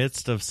my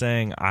midst of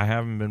saying I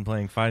haven't been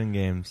playing fighting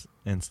games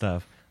and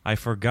stuff, I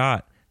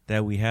forgot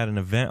that we had an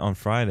event on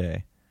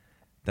Friday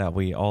that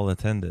we all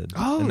attended.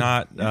 Oh,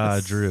 not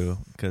yes. Drew,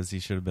 because he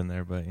should have been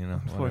there, but you know,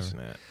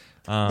 unfortunate.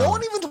 No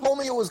one even told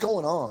me what was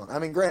going on. I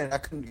mean, granted, I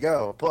couldn't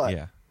go, but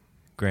yeah,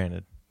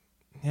 granted,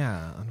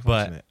 yeah,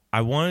 unfortunate. But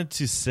I wanted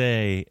to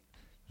say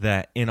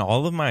that in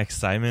all of my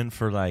excitement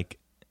for like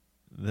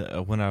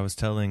when I was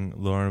telling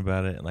Lauren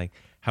about it, like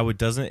how it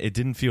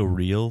didn't feel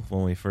real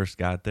when we first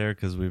got there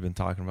because we've been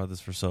talking about this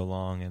for so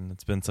long and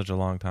it's been such a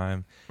long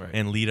time, right.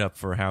 And lead up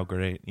for how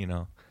great, you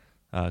know,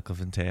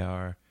 Cliff and Taya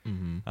are.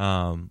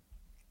 Mm-hmm.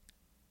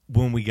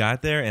 When we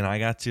got there and I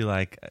got to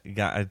like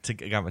I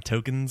got my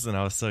tokens and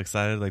I was so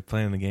excited like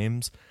playing the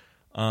games.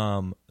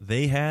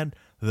 They had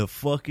the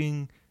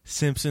fucking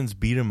Simpsons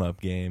beat 'em up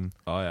game.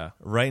 Oh yeah,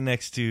 right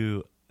next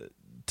to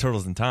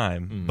Turtles in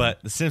Time,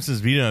 but the Simpsons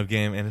beat 'em up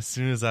game. And as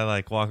soon as I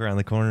like walk around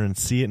the corner and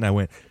see it, and I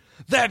went,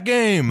 that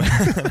game!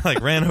 I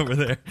like ran over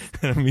there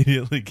and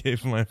immediately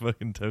gave my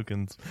fucking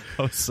tokens.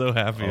 I was so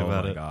happy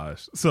about it. Oh my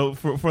gosh! So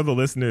for the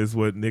listeners,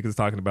 what Nick is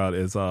talking about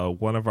is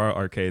one of our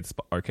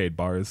arcade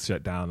bars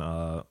shut down.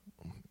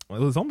 It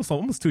was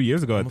almost 2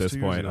 years ago at this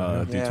point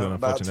due to an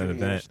unfortunate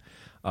event,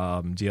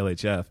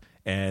 GLHF,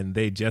 and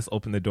they just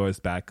opened the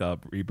doors back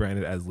up,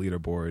 rebranded as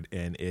Leaderboard,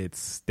 and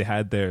they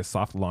had their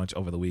soft launch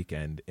over the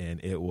weekend, and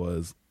it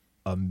was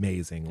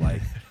amazing.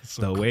 Like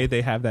so the way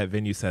they have that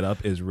venue set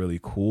up is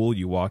really cool.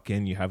 You walk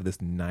in, you have this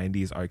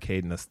 90s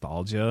arcade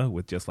nostalgia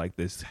with just like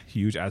this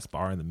huge ass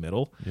bar in the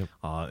middle. Yep.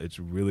 It's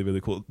really, really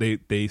cool.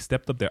 They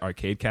stepped up their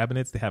arcade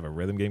cabinets. They have a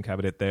rhythm game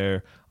cabinet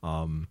there.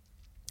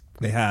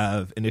 They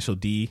have Initial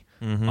D.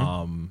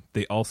 Mm-hmm.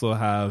 They also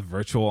have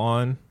Virtual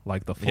On,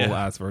 like the full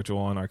ass Virtual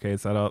On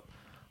arcade setup.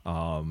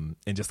 And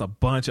just a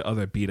bunch of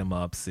other beat 'em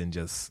ups and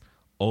just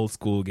old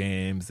school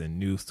games and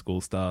new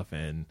school stuff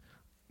and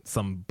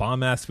some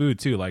bomb ass food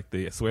too. Like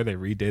I swear they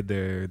redid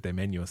their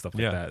menu and stuff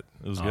like that.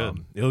 It was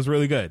good. It was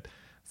really good.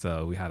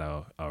 So we had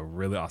a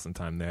really awesome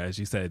time there. As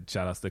you said,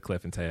 shout outs to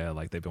Cliff and Taya.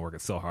 Like they've been working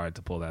so hard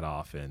to pull that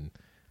off, and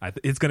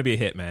it's going to be a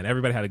hit, man.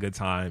 Everybody had a good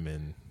time,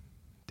 and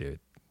dude,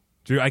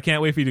 Drew, I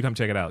can't wait for you to come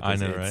check it out. I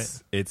know,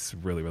 right? It's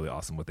really, really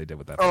awesome what they did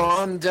with that.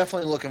 Oh, I'm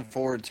definitely looking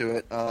forward to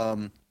it.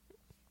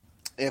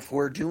 If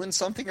we're doing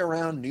something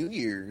around New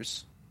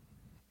Year's,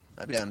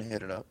 I'd be down to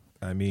hit it up.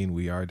 I mean,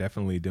 we are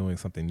definitely doing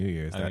something New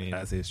Year's.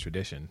 That is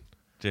tradition.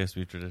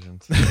 JSB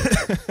traditions.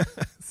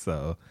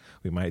 So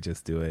we might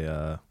just do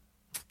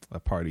a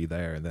party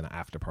there and then an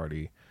after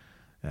party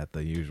at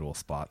the usual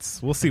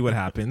spots. We'll see what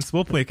happens.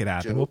 We'll make it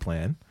happen. We'll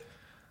plan.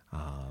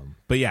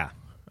 But yeah,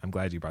 I'm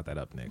glad you brought that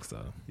up, Nick.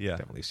 So Yeah.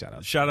 definitely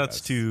shout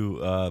outs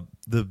to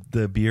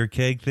the beer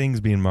keg things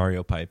being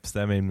Mario pipes.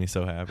 That made me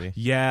so happy.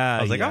 Yeah,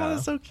 I was like, yeah. oh,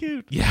 that's so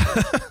cute. Yeah.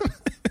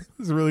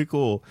 It's really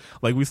cool.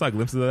 Like, we saw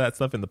glimpses of that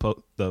stuff in the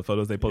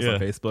photos they post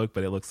on Facebook,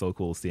 but it looks so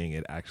cool seeing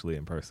it actually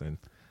in person.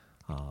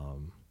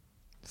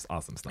 It's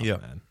awesome stuff,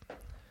 man.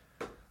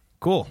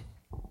 Cool.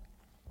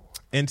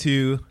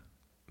 Into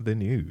the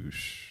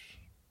news.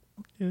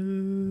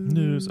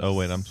 Oh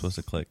wait, I'm supposed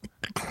to click.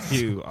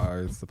 You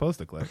are supposed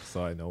to click,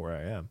 so I know where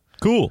I am.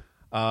 Cool.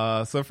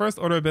 So first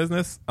order of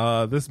business,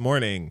 this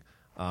morning,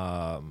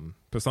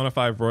 Persona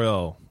 5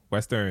 Royal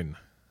Western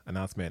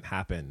announcement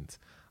happened.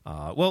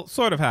 Well,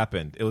 sort of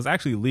happened. It was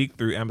actually leaked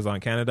through Amazon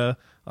Canada,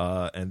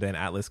 and then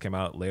Atlas came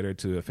out later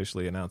to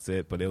officially announce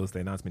it, but it was the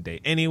announcement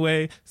day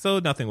anyway, so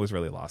nothing was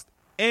really lost.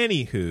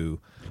 Anywho,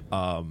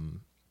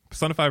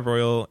 Persona 5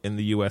 Royal in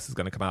the US is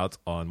going to come out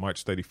on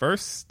March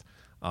 31st,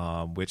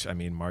 which, I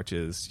mean, March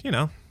is,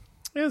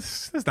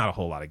 there's not a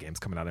whole lot of games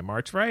coming out in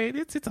March, right?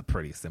 It's a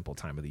pretty simple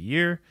time of the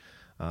year.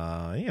 We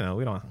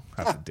don't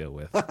have to deal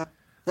with.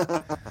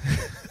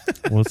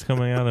 What's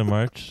coming out in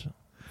March?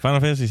 Final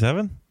Fantasy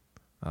 7?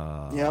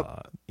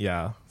 Yep.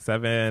 Yeah,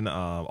 7.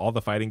 All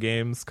the fighting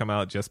games come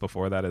out just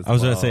before that as well. I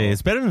was going to say,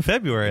 it's better than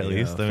February at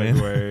least.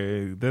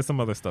 February. There's some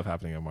other stuff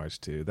happening in March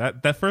too.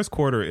 That first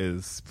quarter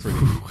is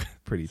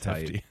pretty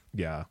tight. Hefty.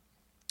 Yeah.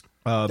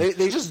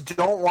 They just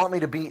don't want me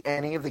to beat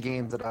any of the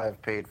games that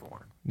I've paid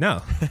for.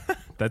 No,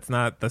 that's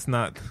not.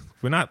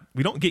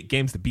 We don't get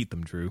games to beat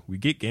them, Drew. We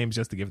get games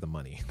just to give them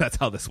money. That's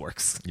how this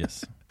works.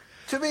 Yes.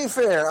 To be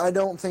fair, I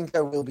don't think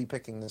I will be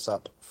picking this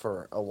up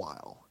for a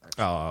while.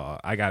 Oh,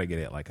 I gotta get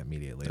it like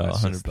immediately. Oh, that's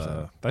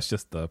 100%. That's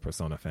just the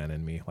Persona fan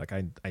in me. Like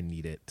I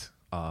need it.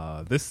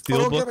 This steelbook.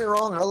 Don't get me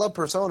wrong, I love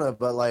Persona,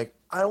 but like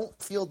I don't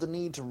feel the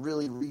need to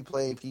really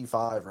replay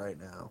P5 right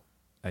now.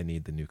 I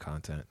need the new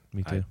content.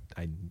 Me too.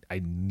 I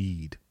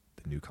need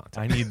the new content.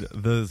 I need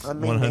those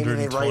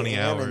 120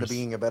 hours into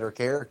being a better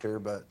character,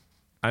 but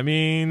I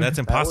mean, that's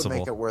impossible. That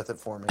would make it worth it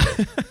for me.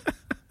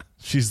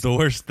 She's the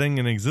worst thing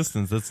in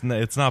existence.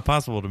 It's not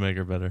possible to make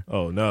her better.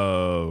 Oh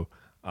no.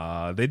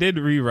 They did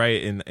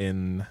rewrite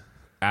and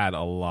add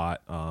a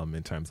lot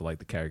in terms of like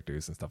the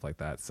characters and stuff like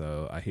that.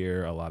 So I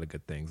hear a lot of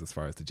good things as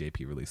far as the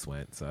JP release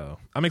went. So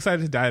I'm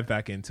excited to dive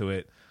back into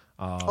it.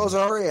 Is it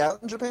already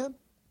out in Japan?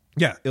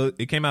 Yeah,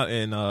 it came out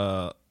in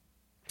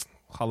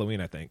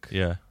Halloween, I think.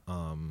 Yeah.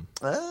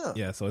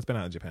 Yeah, so it's been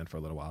out in Japan for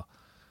a little while.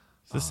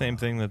 It's the same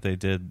thing that they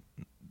did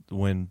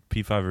when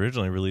P5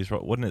 originally released.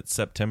 Wasn't it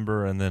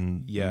September and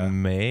then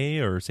May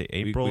or say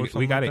April or something?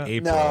 We got like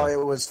it that? April. No,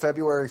 it was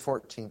February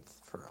 14th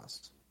for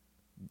us.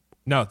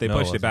 No, they pushed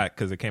it wasn't. back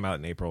because it came out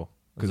in April.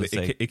 Because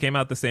it came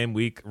out the same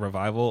week,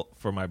 Revival,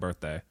 for my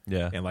birthday.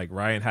 Yeah. And like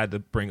Ryan had to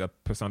bring a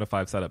Persona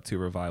 5 setup to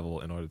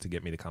Revival in order to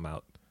get me to come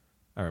out.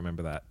 I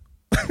remember that.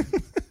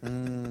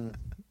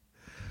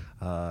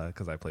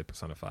 Because I played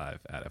Persona 5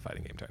 at a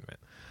fighting game tournament.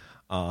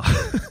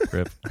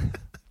 Rip.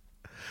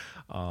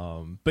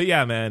 But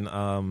yeah,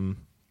 man,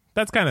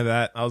 that's kind of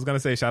that. I was gonna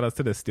say shout outs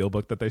to the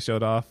steelbook that they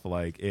showed off.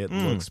 Like it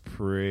looks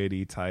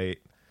pretty tight.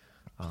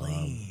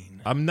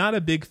 I'm not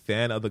a big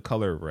fan of the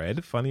color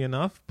red, funny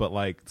enough, but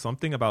like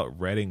something about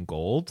red and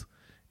gold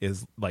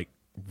is like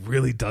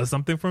really does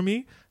something for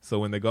me. So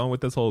when they're going with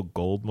this whole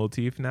gold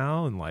motif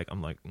now, and like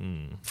I'm like,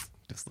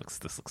 this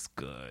looks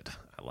good.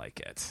 I like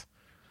it.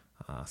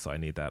 So I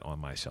need that on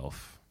my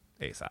shelf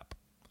ASAP.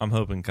 I'm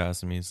hoping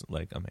Kasumi's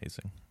like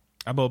amazing.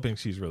 I'm hoping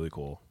she's really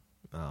cool.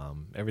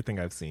 Everything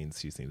I've seen,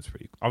 she seems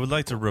pretty cool. I would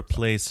like to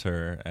replace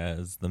her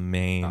as the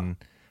main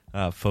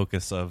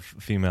focus of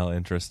female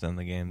interest in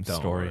the game's Don't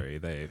story.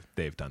 worry,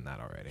 they've done that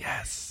already.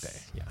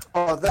 Yes.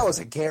 Oh, that was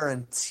a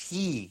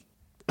guarantee.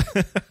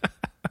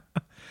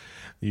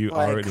 You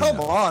Like, already come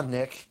know. on,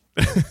 Nick.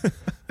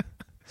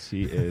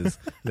 She is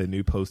the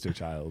new poster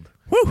child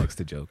next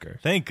to Joker.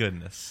 Thank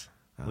goodness.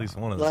 At least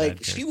one of the Like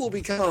bad she characters. will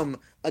become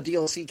a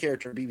DLC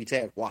character in BB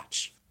Tag.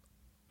 Watch.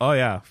 Oh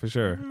yeah, for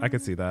sure. I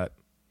could see that.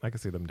 I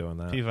could see them doing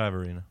that. P5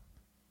 Arena.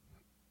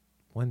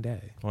 One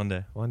day. One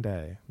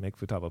day. Make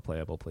Futaba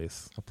playable,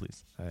 please. Oh,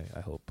 please. I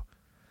hope.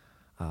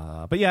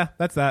 But yeah,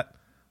 that's that.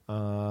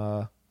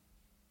 More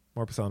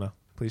Persona.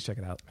 Please check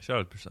it out. Shout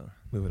out Persona.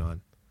 Moving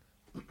on.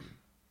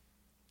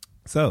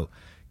 So,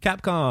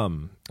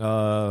 Capcom.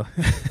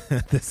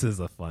 This is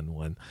a fun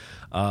one.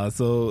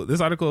 So,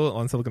 this article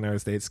on Silicon Era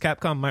states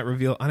Capcom might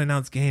reveal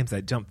unannounced games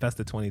at Jump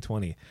Festa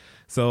 2020.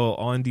 So,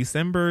 on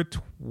December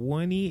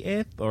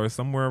 20th or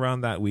somewhere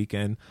around that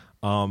weekend,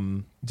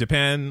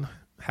 Japan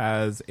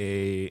has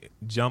a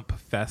Jump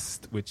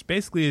Fest, which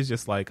basically is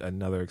just like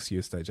another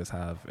excuse to just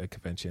have a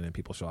convention and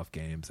people show off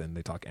games and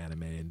they talk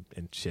anime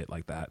and shit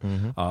like that.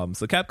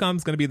 So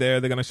Capcom's going to be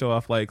there. They're going to show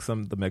off like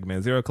the Mega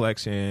Man Zero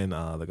collection.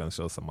 They're going to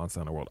show some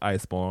Monster Hunter World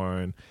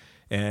Iceborne.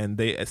 And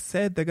they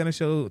said they're going to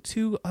show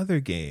 2 other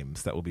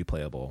games that will be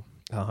playable.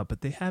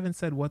 But they haven't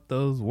said what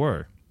those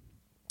were.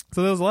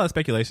 So there was a lot of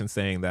speculation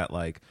saying that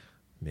like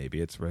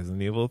maybe it's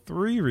Resident Evil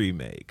 3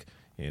 remake.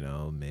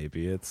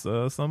 Maybe it's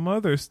some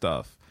other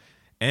stuff.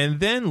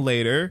 And then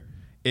later,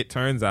 it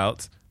turns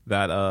out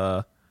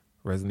that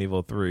Resident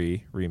Evil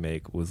 3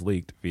 remake was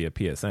leaked via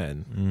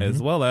PSN,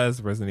 as well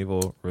as Resident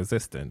Evil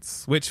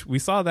Resistance, which we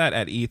saw that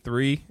at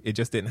E3. It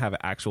just didn't have an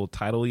actual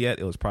title yet.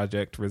 It was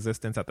Project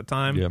Resistance at the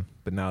time,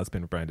 but now it's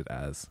been branded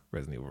as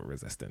Resident Evil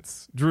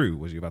Resistance. Drew,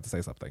 was you about to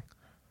say something?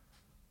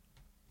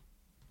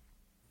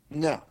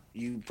 No,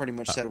 you pretty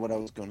much said what I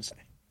was going to say.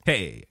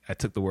 Hey, I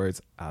took the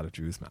words out of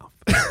Drew's mouth.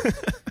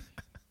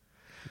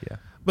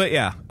 But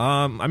yeah,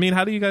 I mean,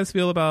 how do you guys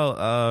feel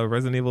about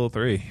Resident Evil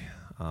 3?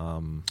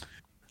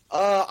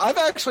 I've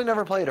actually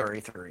never played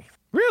RE3.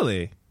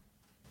 Really?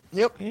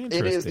 Yep.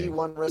 It is the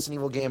one Resident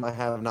Evil game I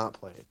have not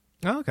played.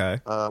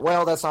 Okay.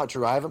 Well, that's not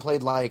true. I haven't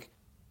played like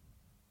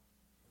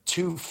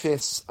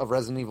 2/5 of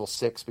Resident Evil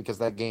 6 because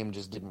that game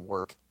just didn't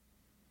work.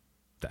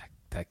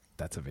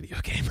 That's a video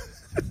game.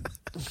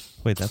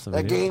 Wait, that's a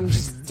that video game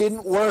just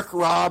didn't work,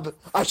 Rob.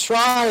 I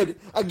tried.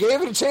 I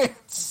gave it a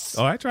chance.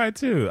 Oh, I tried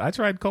too. I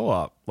tried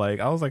co-op. Like,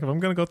 I was like, if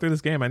I'm going to go through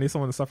this game, I need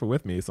someone to suffer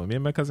with me. So me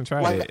and my cousin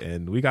tried it,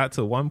 and we got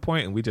to one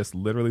point, and we just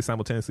literally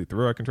simultaneously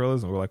threw our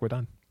controllers, and we're like, we're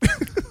done.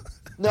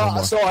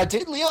 No, so I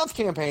did Leon's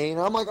campaign,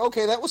 and I'm like,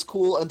 okay, that was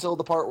cool until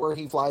the part where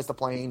he flies the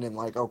plane, and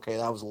like, okay,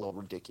 that was a little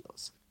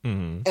ridiculous.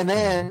 And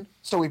then,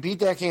 so we beat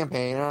that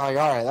campaign, and I'm like,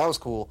 all right, that was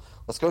cool.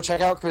 Let's go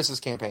check out Chris's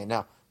campaign.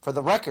 Now, for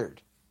the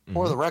record,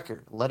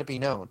 let it be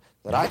known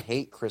that I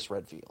hate Chris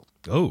Redfield.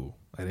 Oh,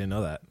 I didn't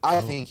know that. I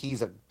think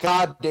he's a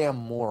goddamn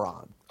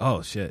moron.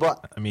 Oh, shit.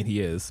 But, I mean,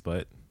 he is,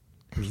 but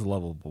he's a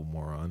lovable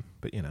moron.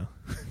 But, you know.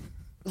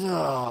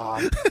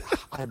 I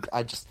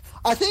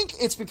think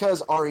it's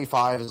because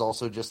RE5 is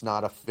also just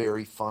not a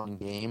very fun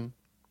game.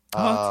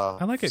 I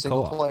like it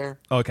single co-op. player.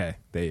 Okay,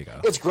 there you go.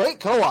 It's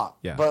great co-op,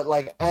 Yeah. but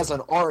like as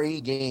an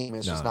RE game,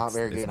 it's just not it's-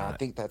 very it's good. And I not.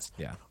 think that's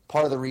Yeah.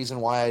 part of the reason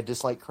why I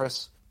dislike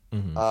Chris.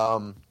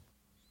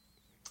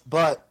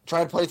 But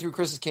tried to play through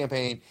Chris's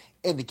campaign,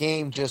 and the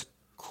game just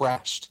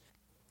crashed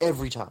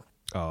every time.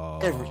 Oh,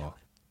 Every time.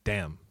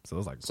 damn. So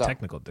those like So-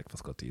 technical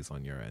difficulties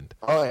on your end.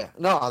 Oh yeah,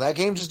 no, that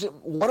game just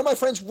didn't. One of my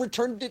friends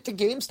returned it to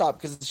GameStop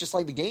because it's just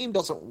like the game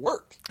doesn't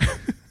work.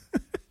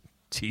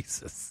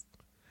 Jesus.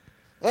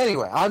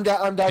 Anyway, I'm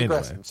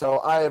digressing. Anyway. So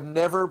I have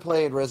never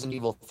played Resident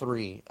Evil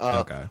 3.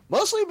 Okay.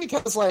 Mostly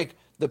because like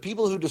the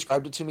people who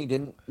described it to me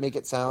didn't make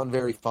it sound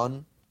very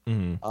fun.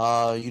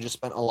 You just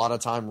spent a lot of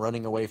time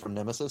running away from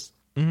Nemesis.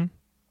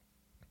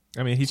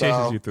 I mean, he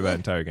chases you through that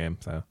entire game,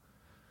 so.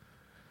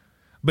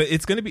 But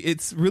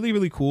it's really,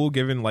 really cool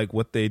given like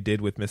what they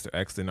did with Mr.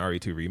 X in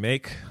RE2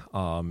 Remake,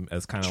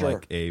 as kind of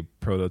like a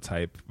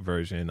prototype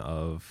version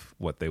of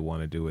what they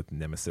want to do with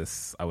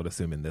Nemesis, I would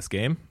assume, in this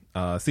game.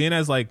 Seeing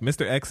as like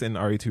Mr. X in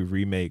RE2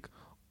 Remake,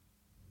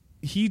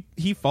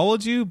 he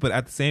followed you, but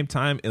at the same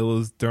time, it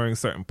was during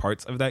certain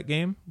parts of that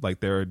game. Like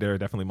there are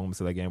definitely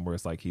moments of that game where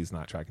it's like he's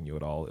not tracking you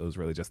at all. It was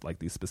really just like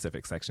these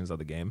specific sections of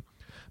the game.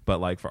 But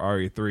like for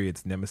RE3,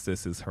 it's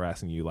Nemesis is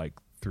harassing you like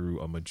through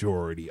a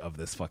majority of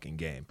this fucking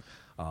game.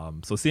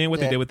 So seeing what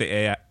they did with the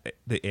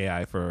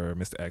AI for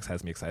Mr. X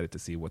has me excited to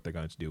see what they're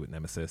going to do with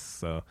Nemesis.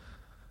 So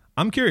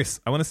I'm curious.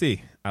 I want to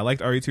see. I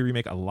liked RE2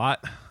 Remake a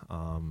lot.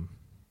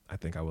 I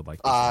think I would like.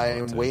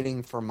 I'm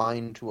waiting for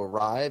mine to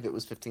arrive. It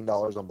was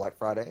 $15 on Black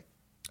Friday.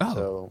 Oh,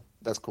 so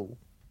that's cool.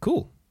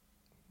 Cool.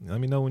 Let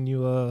me know when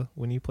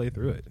you play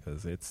through it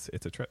because it's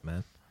a trip,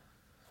 man.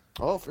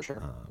 Oh, for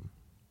sure.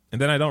 And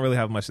then I don't really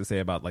have much to say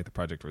about like the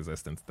Project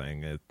Resistance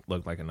thing. It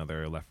looked like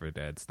another Left 4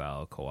 Dead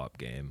style co-op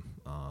game.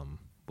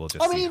 We'll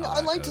just. I mean,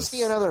 I'd like to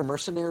see another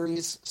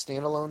Mercenaries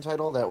standalone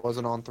title that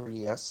wasn't on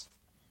 3DS.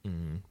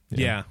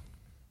 Yeah,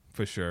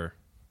 for sure.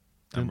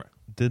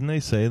 Didn't they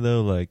say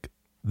though, like,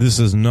 this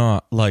is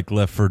not like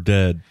Left 4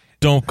 Dead?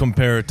 Don't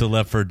compare it to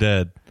Left 4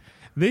 Dead.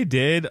 They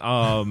did.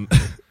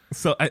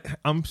 So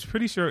I'm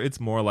pretty sure it's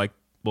more like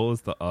what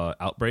was the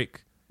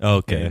Outbreak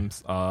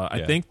games.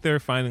 I think they're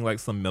finding like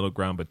some middle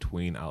ground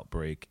between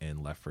Outbreak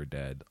and Left 4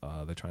 Dead.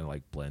 They're trying to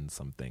like blend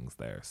some things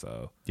there.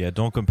 So yeah,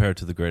 don't compare it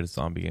to the greatest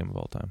zombie game of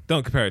all time.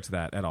 Don't compare it to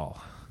that at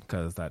all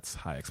because that's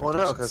high expectations.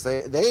 Well, no, because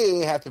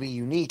they have to be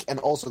unique and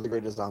also the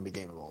greatest zombie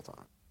game of all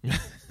time.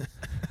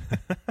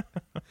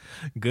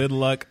 Good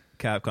luck,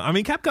 Capcom. I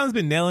mean, Capcom's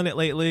been nailing it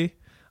lately.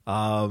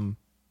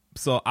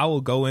 So I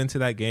will go into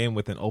that game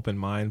with an open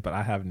mind, but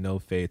I have no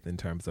faith in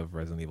terms of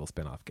Resident Evil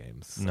spin-off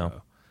games. So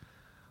no.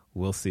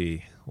 We'll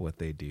see what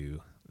they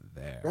do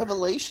there.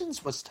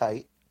 Revelations was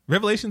tight.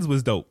 Revelations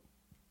was dope.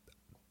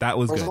 That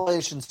was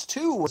Revelations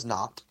 2 was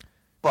not,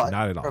 but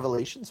not at all.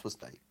 Revelations was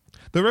tight.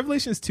 The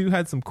Revelations 2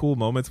 had some cool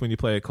moments when you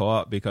play a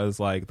co-op because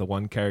like the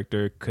one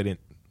character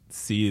couldn't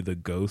see the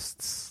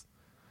ghosts.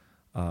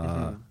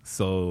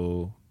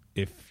 So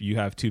if you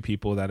have two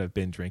people that have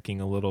been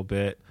drinking a little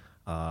bit,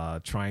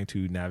 trying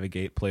to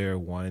navigate player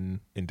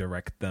one and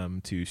direct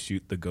them to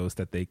shoot the ghost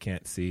that they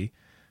can't see,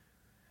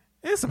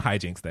 there's some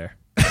hijinks there.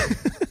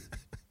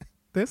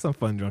 There's some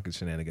fun drunken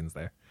shenanigans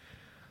there.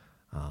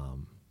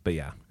 But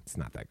yeah, it's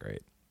not that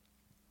great.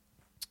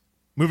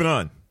 Moving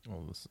on.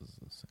 Oh, this is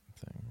the same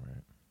thing,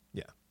 right?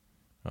 Yeah.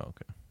 Oh,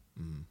 okay.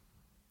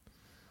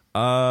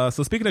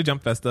 So speaking of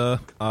Jump Festa,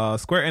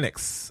 Square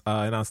Enix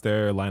announced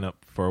their lineup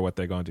for what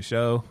they're going to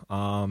show.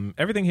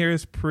 Everything here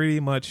is pretty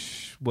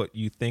much what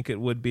you think it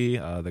would be.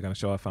 They're going to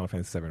show off Final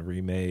Fantasy VII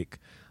Remake,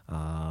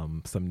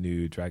 some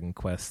new Dragon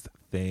Quest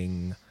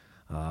thing,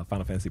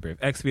 Final Fantasy Brave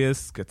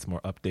Exvius gets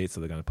more updates,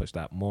 so they're going to push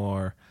that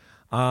more.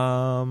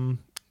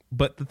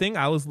 But the thing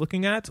I was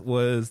looking at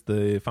was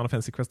the Final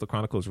Fantasy Crystal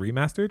Chronicles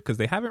Remastered, because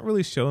they haven't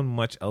really shown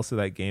much else of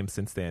that game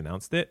since they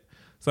announced it.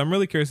 So I'm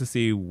really curious to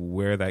see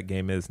where that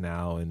game is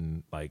now.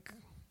 And like,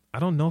 I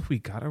don't know if we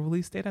got a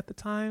release date at the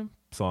time.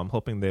 So I'm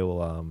hoping they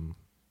will,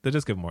 they'll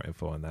just give more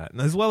info on that.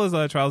 And as well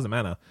as Trials of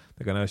Mana.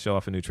 They're going to show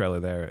off a new trailer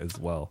there as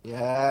well.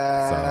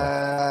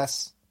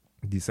 Yes.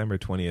 So December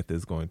 20th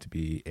is going to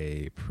be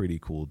a pretty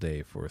cool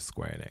day for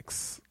Square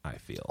Enix, I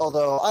feel.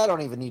 Although I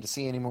don't even need to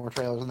see any more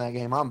trailers in that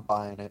game. I'm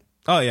buying it.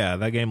 Oh yeah,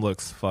 that game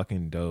looks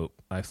fucking dope.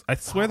 I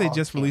swear they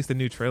just released a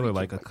new trailer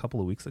like a couple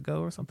of weeks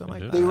ago or something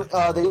like that.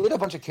 They did a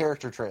bunch of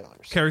character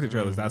trailers. Character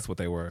trailers, that's what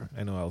they were.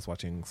 I know I was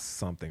watching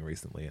something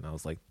recently and I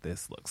was like,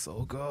 this looks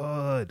so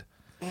good.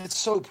 It's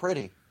so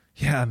pretty.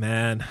 Yeah,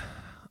 man.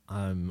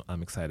 I'm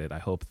excited. I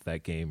hope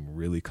that game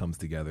really comes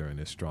together and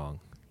is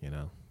strong. You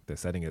know, they're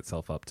setting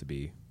itself up to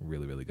be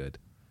really, really good.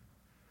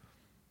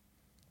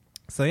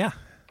 So yeah,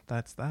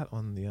 that's that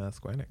on the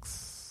Square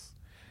Enix.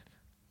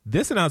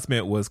 This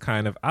announcement was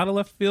kind of out of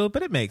left field,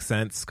 but it makes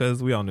sense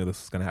because we all knew this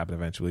was going to happen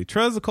eventually.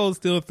 Trails of Cold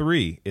Steel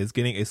 3 is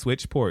getting a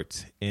Switch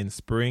port in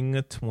spring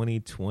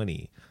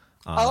 2020.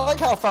 I like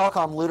how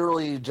Falcom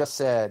literally just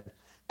said,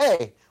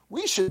 hey,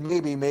 we should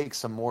maybe make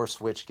some more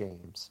Switch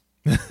games.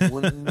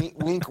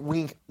 Wink,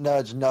 wink,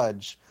 nudge,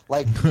 nudge,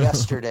 like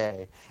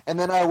yesterday. And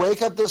then I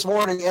wake up this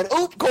morning and,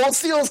 Cold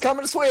Steel is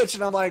coming to Switch.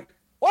 And I'm like,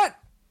 what?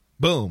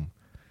 Boom.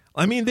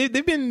 I mean,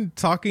 they've been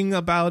talking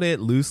about it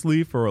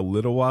loosely for a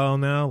little while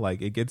now.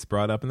 Like, it gets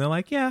brought up, and they're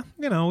like, yeah,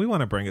 you know, we want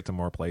to bring it to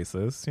more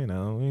places. You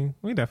know,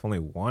 we definitely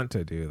want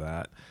to do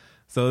that.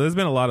 So there's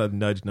been a lot of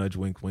nudge, nudge,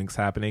 wink, winks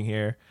happening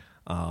here.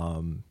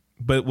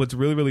 But what's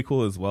really, really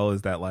cool as well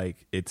is that,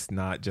 like, it's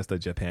not just a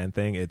Japan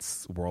thing.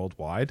 It's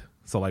worldwide.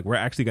 So, like, we're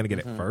actually going to get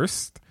it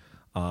first.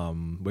 We're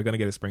going to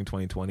get it spring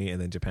 2020,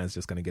 and then Japan's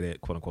just going to get it,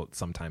 quote-unquote,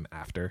 sometime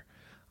after.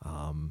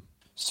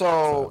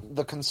 So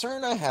the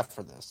concern I have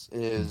for this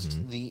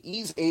is the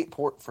Ys 8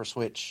 port for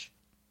Switch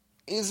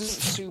isn't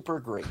super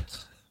great.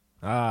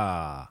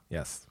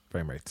 Yes,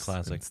 frame rates,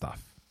 classic and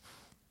stuff.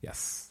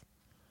 Yes.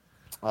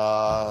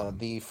 Now,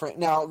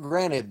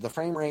 granted, the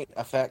frame rate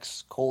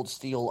affects Cold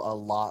Steel a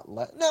lot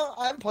less. No,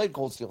 I haven't played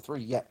Cold Steel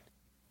 3 yet,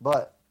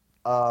 but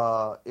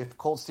if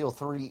Cold Steel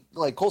 3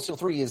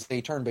 is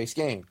a turn-based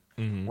game.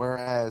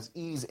 Whereas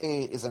Ys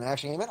 8 is an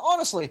action game. And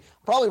honestly,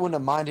 probably wouldn't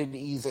have minded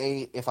Ys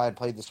 8 if I had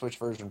played the Switch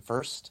version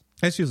first.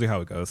 That's usually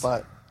how it goes.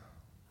 But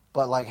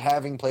like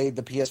having played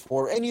the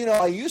PS4, and you know,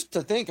 I used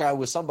to think I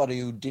was somebody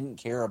who didn't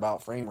care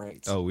about frame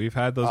rates. Oh, we've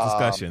had those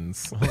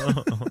discussions.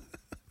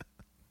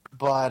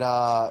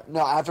 But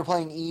no, after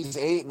playing Ys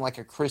 8 and like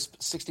a crisp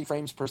 60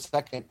 frames per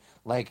second,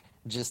 like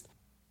just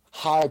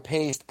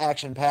high-paced,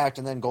 action-packed,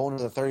 and then going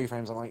to the 30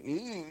 frames, I'm like,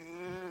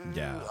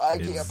 yeah, I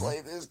can't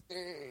play this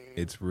game.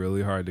 It's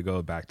really hard to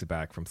go back to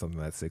back from something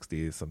that's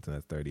 60 to something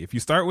that's 30. If you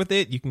start with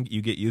it, you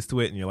get used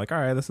to it and you're like, all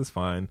right, this is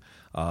fine.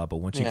 But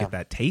once you get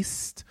that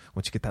taste,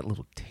 once you get that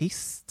little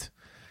taste,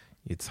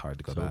 it's hard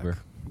to go back.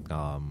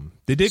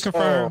 They did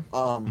confirm.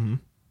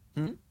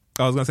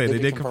 I was gonna say they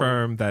did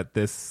confirm that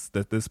this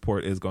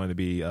port is going to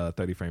be 30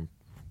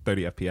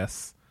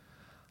 FPS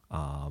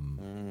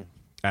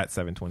at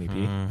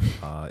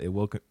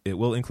 720p. It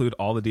will include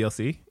all the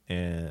DLC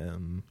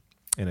and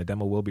a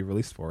demo will be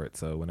released for it.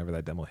 So whenever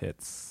that demo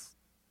hits.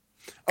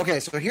 Okay,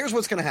 so here's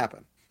what's going to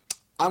happen.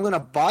 I'm going to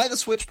buy the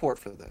Switch port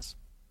for this,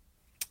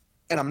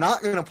 and I'm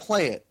not going to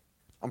play it.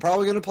 I'm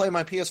probably going to play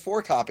my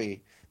PS4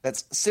 copy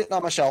that's sitting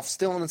on my shelf,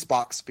 still in its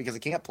box, because I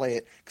can't play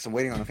it because I'm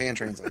waiting on a fan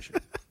translation.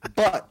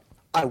 But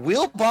I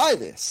will buy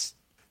this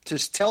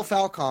to tell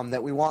Falcom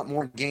that we want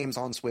more games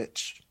on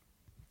Switch.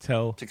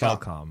 Tell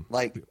Falcom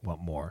like we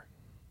want more.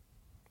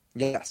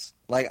 Yes.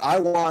 Like,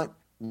 I want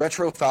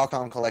retro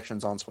Falcom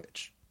collections on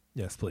Switch.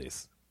 Yes,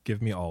 please.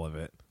 Give me all of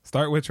it.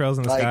 Start with Trails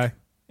in the Sky,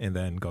 and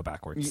then go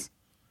backwards.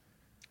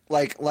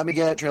 Like, let me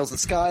get Trails in the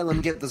Sky. Let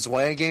me get the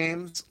Zoya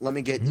games. Let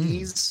me get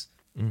Ys.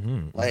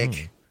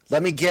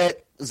 Let me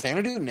get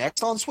Xanadu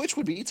next on Switch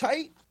would be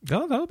tight.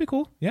 Oh, that would be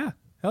cool. Yeah.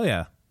 Hell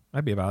yeah.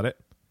 I'd be about it.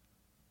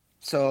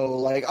 So,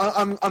 like,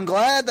 I'm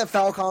glad that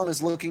Falcom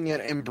is looking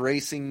at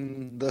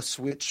embracing the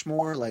Switch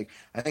more. Like,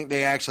 I think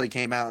they actually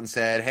came out and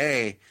said,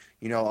 hey,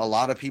 you know, a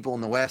lot of people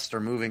in the West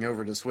are moving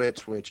over to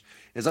Switch, which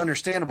is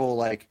understandable.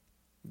 Like,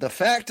 the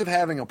fact of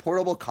having a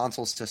portable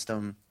console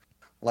system,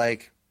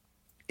 like,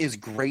 is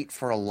great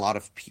for a lot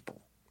of people.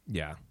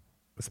 Yeah.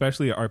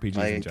 Especially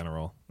RPGs in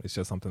general. It's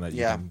just something that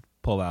you can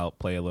pull out,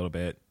 play a little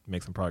bit,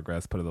 make some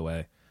progress, put it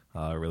away,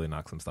 really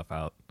knock some stuff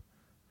out.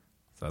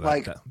 So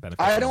that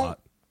benefits a lot.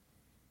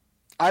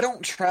 I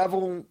don't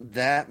travel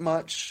that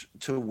much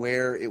to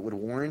where it would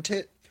warrant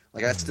it.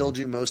 Like, I still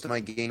do most of my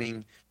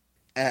gaming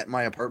at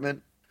my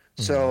apartment.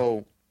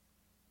 So,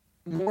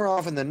 more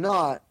often than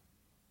not,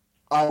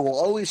 I will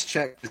always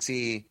check to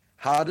see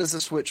how does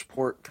the Switch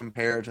port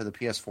compare to the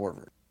PS4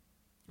 version.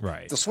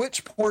 Right. If the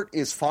Switch port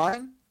is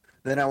fine,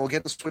 then I will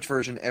get the Switch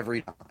version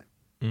every time.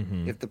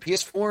 Mm-hmm. If the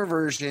PS4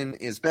 version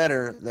is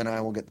better, then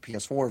I will get the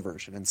PS4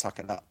 version and suck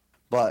it up.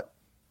 But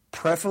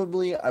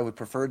preferably, I would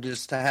prefer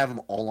just to have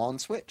them all on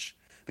Switch,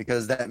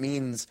 because that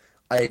means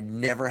I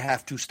never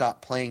have to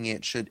stop playing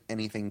it should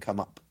anything come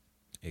up.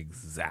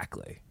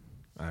 Exactly.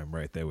 I'm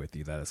right there with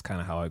you. That is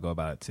kind of how I go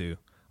about it too.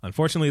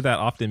 Unfortunately, that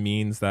often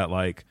means that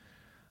like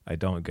I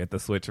don't get the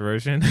Switch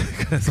version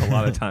because a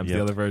lot of times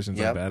the other versions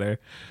are better.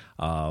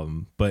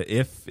 But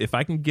if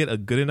I can get a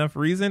good enough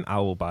reason, I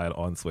will buy it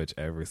on Switch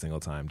every single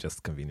time.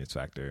 Just convenience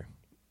factor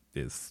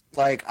is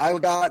like I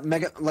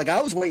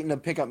was waiting to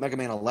pick up Mega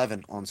Man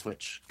 11 on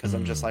Switch because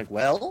I'm just like,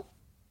 well,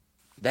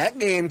 that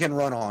game can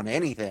run on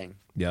anything.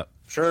 Yep.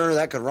 Sure,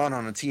 that could run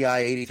on a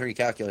TI-83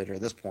 calculator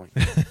at this point,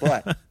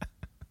 but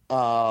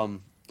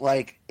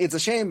like it's a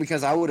shame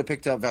because I would have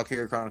picked up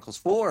Valkyria Chronicles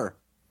 4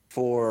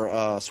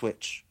 for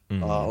Switch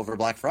over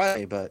Black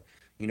Friday, but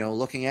you know,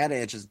 looking at it,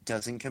 it just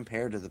doesn't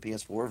compare to the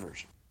PS4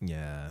 version.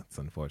 Yeah, it's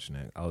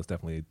unfortunate. I was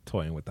definitely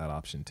toying with that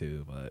option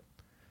too, but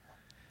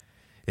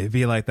it'd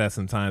be like that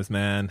sometimes,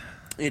 man.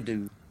 It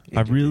do.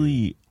 I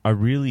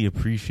really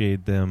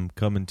appreciate them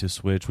coming to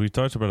Switch. We've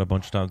talked about it a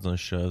bunch of times on the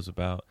shows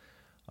about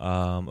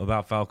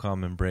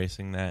Falcom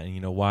embracing that and,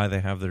 you know, why they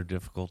have their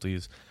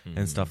difficulties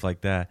and stuff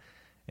like that.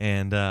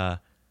 And I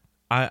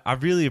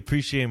really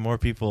appreciate more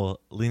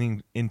people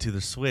leaning into the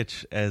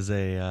Switch as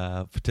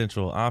a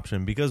potential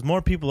option because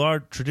more people are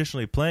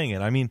traditionally playing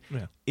it. I mean,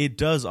 it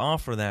does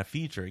offer that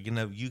feature. You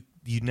know, you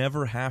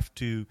never have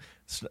to.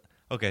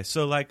 Okay,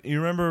 so like you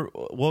remember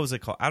what was it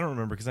called? I don't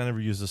remember because I never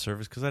used the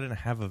service because I didn't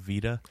have a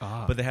Vita.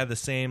 But they had the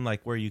same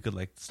like where you could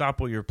like stop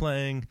what you're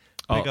playing,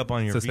 pick up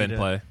on your suspend Vita.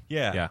 play.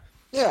 Yeah.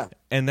 Yeah.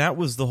 And that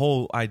was the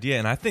whole idea,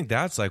 and I think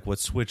that's like what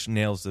Switch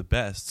nails the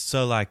best.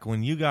 So like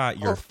when you got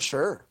your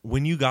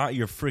when you got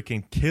your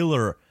freaking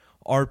killer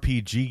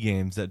RPG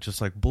games that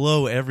just like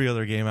blow every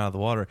other game out of the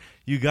water,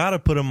 you got to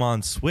put them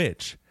on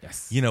Switch.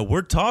 Yes. You know,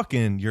 we're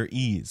talking your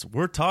Ease,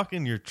 we're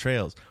talking your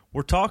Trails,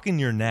 we're talking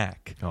your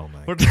Knack. Oh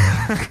my.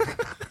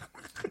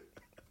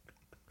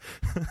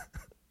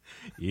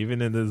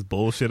 Even in this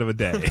bullshit of a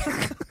day,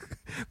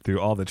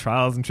 through all the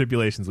trials and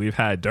tribulations we've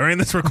had during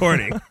this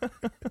recording.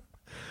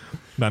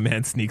 My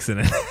man sneaks in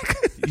it.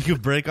 You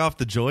could break off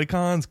the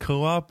Joy-Cons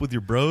co-op with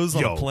your bros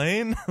on a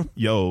plane.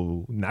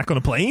 Yo, not on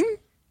a plane?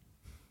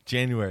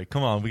 January.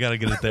 Come on, we got to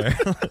get it there.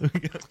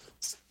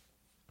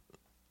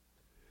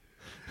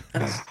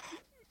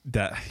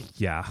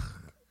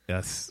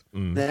 Yes.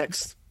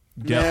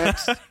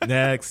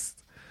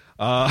 Next.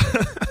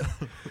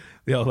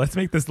 Yo, let's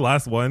make this the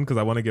last one because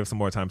I want to give some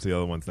more time to the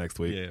other ones next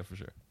week. Yeah, for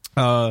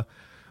sure.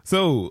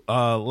 So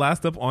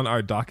last up on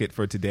our docket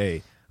for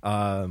today.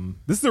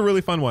 This is a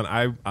really fun one.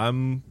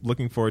 I'm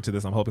looking forward to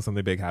this. I'm hoping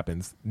something big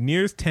happens.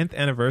 Nier's 10th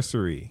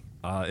anniversary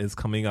is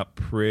coming up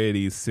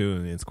pretty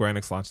soon, and Square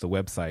Enix launched a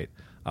website.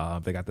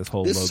 They got this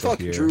whole this logo is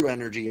fucking here. Drew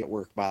energy at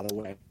work, by the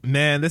way.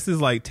 Man, this is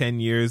like 10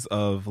 years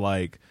of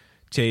like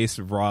Chase,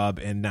 Rob,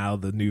 and now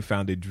the new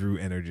founded Drew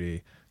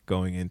energy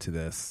going into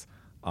this.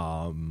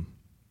 Now,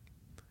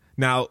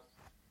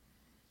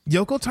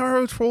 Yoko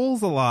Taro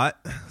trolls a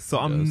lot, so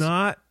I'm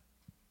not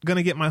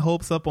gonna get my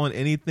hopes up on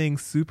anything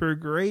super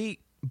great.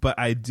 But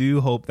I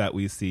do hope that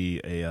we see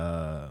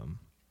the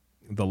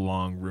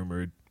long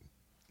rumored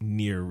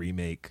Nier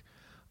remake,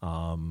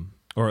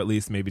 or at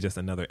least maybe just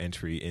another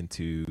entry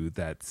into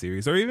that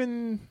series, or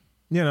even,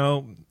 you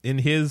know, in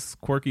his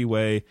quirky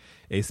way,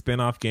 a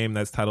spin-off game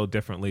that's titled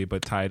differently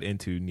but tied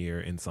into Nier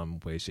in some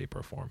way, shape,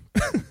 or form.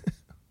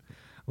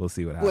 We'll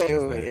see what happens.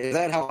 Wait, is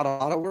that how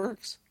Automata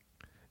works?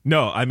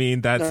 No, I mean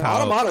that's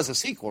how Automata's a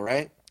sequel,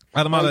 right?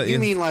 Automata. You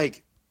mean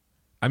like?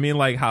 I mean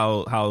like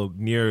how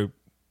Nier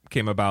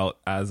came about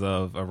as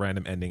of a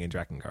random ending in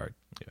Drakengard.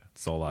 Yeah.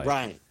 So like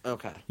right.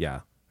 Okay.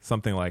 Yeah.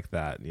 Something like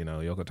that. You know,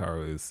 Yoko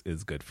Taro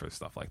is good for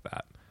stuff like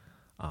that.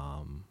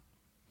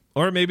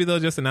 Or maybe they'll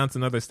just announce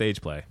another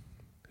stage play.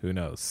 Who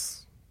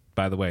knows?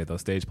 By the way, those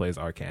stage plays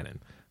are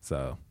canon.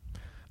 So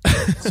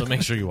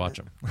make sure you watch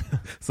them.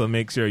 So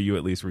make sure you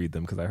at least read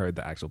them because I heard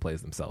the actual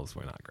plays themselves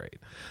were not great.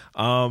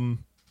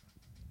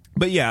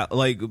 But yeah,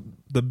 like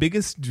the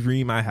biggest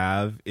dream I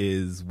have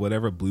is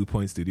whatever Blue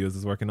Point Studios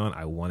is working on,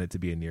 I want it to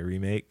be a Nier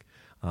remake.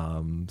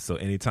 So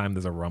anytime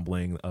there's a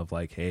rumbling of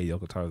like, hey,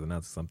 Yoko Taro's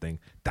announcing something,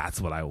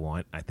 that's what I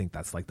want. I think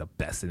that's like the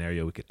best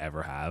scenario we could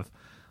ever have.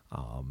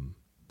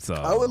 So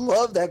I would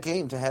love that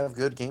game to have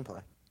good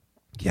gameplay.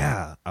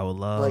 Yeah, I would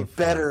love like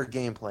better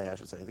gameplay, I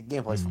should say. The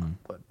gameplay's fine,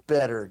 but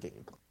better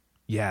gameplay.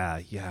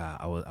 Yeah,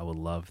 I would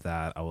love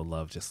that. I would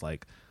love just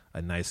like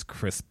a nice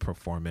crisp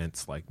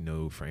performance, like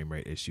no frame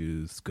rate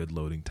issues, good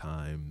loading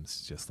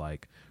times, just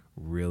like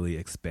really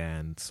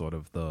expand sort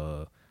of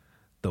the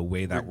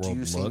way that world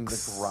looks. Reducing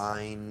the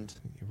grind.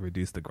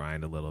 Reduce the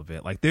grind a little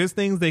bit. Like there's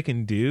things they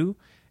can do,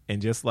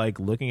 and just like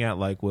looking at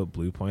like what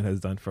Blue Point has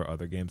done for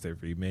other games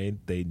they've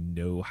remade, they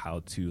know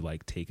how to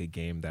like take a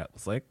game that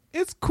was like,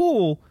 it's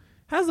cool,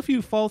 has a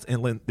few faults,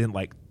 and then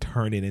like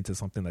turn it into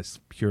something that's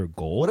pure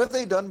gold. What have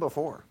they done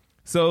before?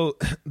 So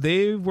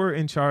they were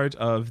in charge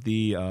of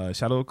the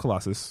Shadow of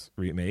Colossus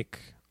remake.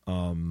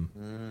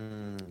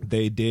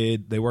 They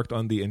worked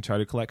on the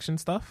Uncharted collection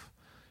stuff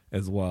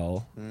as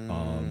well.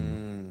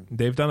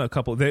 They've done a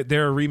couple.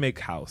 They're a remake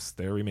house.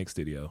 They're a remake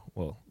studio.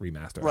 Well,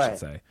 remaster, I should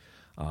say.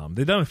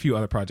 They've done a few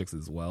other projects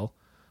as well.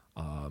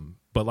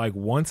 But like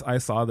once I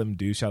saw them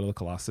do Shadow of the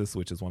Colossus,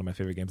 which is one of my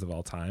favorite games of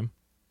all time,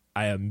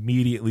 I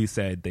immediately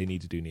said they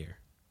need to do Nier.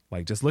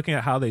 Like just looking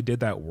at how they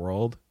did that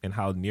world and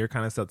how Nier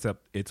kind of sets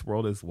up its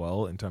world as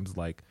well in terms of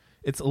like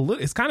it's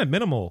kind of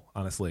minimal,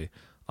 honestly.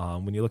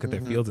 When you look at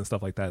their fields and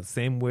stuff like that,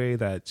 same way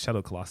that Shadow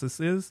of the Colossus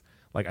is.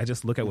 Like I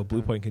just look at what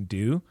Bluepoint can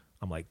do.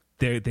 I'm like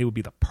they would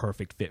be the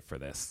perfect fit for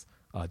this,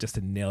 just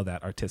to nail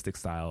that artistic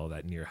style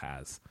that Nier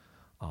has.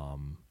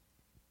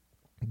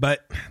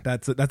 But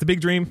that's a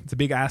big dream. It's a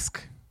big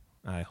ask.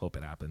 I hope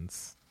it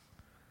happens.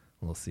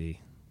 We'll see.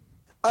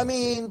 I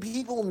mean,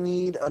 people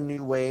need a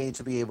new way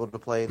to be able to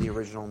play the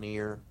original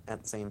Nier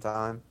at the same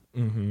time.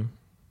 Mm-hmm.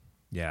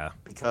 Yeah.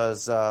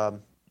 Because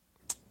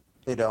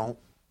they don't.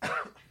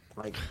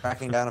 Like,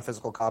 tracking down a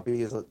physical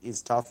copy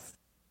is tough.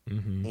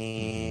 Mm-hmm.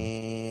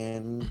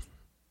 And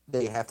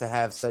they have to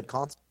have said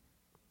console.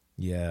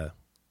 Yeah.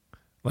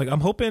 Like, I'm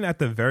hoping at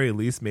the very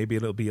least, maybe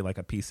it'll be like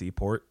a PC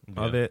port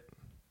of it.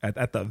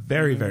 At the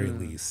very, very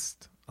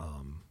least.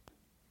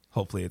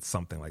 Hopefully it's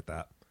something like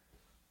that.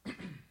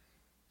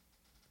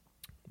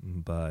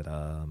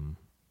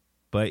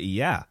 But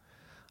yeah,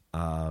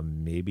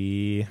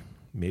 maybe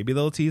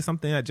they'll tease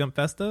something at Jump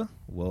Festa.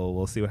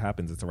 We'll see what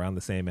happens. It's around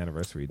the same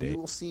anniversary date. We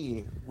will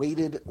see.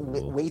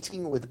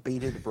 Waiting with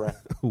bated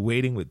breath.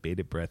 Waiting with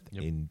bated breath,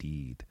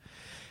 indeed.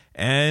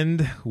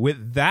 And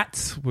with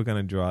that, we're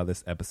gonna draw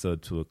this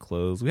episode to a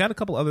close. We had a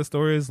couple other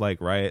stories, like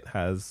Riot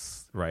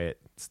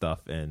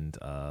stuff and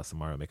some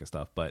Mario Maker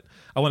stuff, but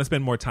I want to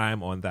spend more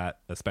time on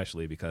that,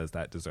 especially because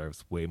that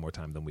deserves way more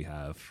time than we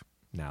have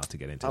now to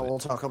get into. I will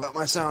talk about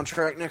my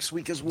soundtrack next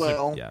week as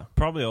well. Yeah,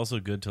 probably also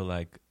good to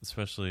like,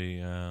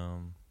 especially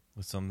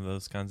with some of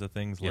those kinds of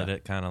things, let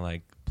it kind of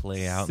like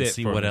play out and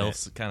see what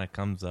else kind of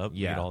comes up.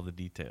 Get all the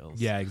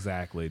details. Yeah,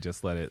 exactly.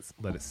 Just let it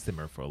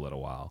simmer for a little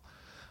while.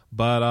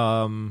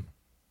 But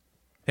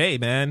hey,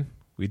 man,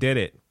 we did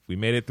it. We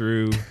made it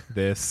through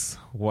this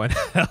one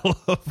hell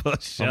of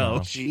a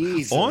show.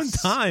 Jesus. On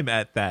time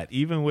at that,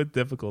 even with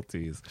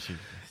difficulties.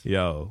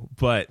 Yo,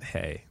 but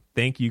hey,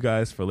 thank you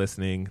guys for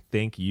listening.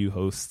 Thank you,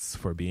 hosts,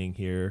 for being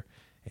here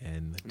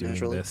and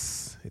doing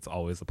this. It's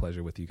always a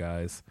pleasure with you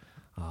guys.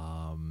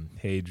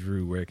 Hey,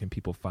 Drew, where can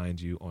people find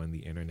you on the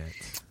internet?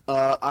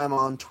 I'm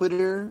on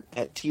Twitter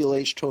at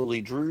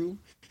TLHTotallyDrew,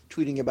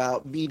 tweeting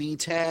about BD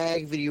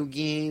Tag, video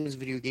games,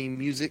 video game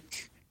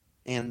music,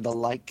 and the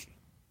like.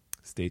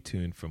 Stay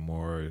tuned for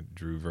more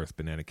Drew vs.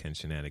 Banana Ken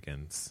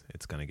shenanigans.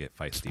 It's going to get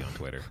feisty on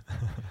Twitter.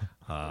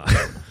 I'm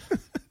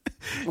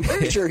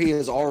pretty sure he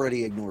has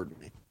already ignored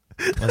me.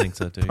 I think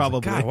so, too. Probably.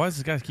 Like, God, why does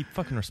this guy keep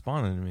fucking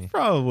responding to me?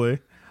 Probably.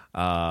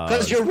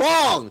 Because you're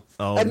wrong.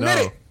 Admit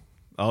it.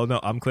 Oh no,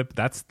 I'm clip.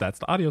 That's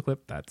the audio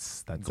clip.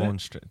 That's going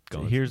straight.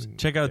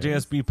 Check out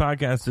JSB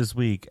podcast this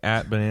week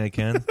at Banana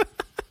Ken.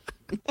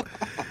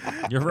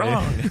 You're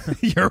wrong.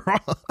 You're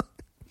wrong.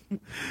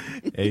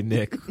 Hey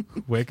Nick,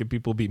 where can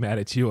people be mad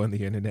at you on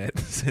the internet?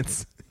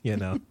 Since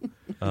they're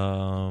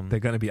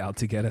gonna be out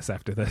to get us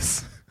after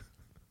this.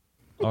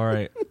 All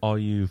right, all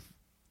you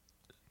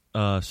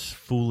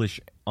foolish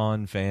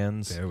on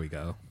fans. There we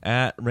go.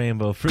 At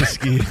Rainbow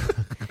Frisky.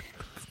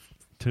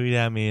 Tweet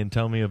at me and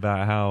tell me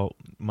about how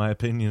my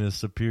opinion is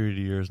superior to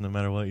yours no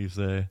matter what you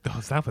say. Oh,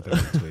 stop with that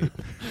tweet.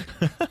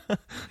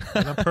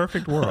 In a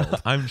perfect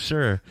world. I'm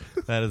sure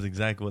that is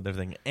exactly what they're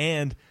thinking.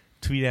 And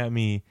tweet at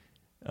me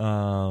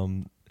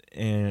and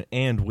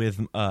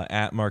with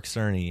at Mark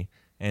Cerny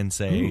and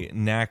say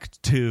Knack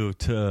 2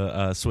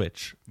 to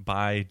Switch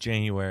by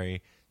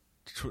January.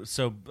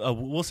 So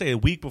we'll say a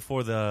week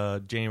before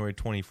the January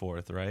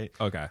 24th, right?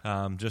 Okay.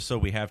 Just so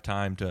we have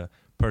time to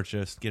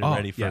purchase, get it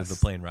ready for the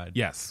plane ride.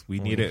 Yes, we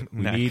need it.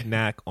 We need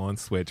Knack on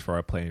Switch for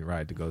our plane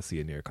ride to go see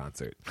a Nier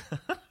concert.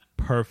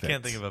 Perfect.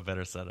 Can't think of a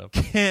better setup.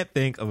 Can't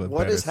think of a better setup.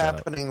 What is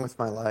happening with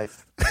my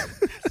life?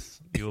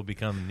 You will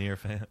become Nier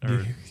fan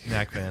or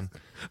Knack fan.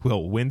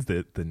 Well, when's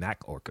the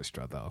Knack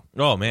Orchestra though?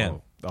 Oh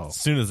man! Oh. As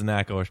soon as the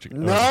Knack Orchestra.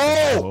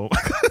 No.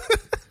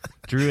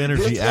 Drew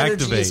Energy Energy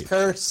activate. is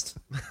cursed.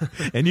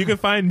 And you can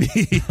find me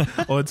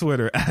on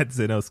Twitter at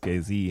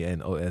Zenosuke,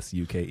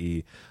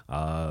 Zenosuke.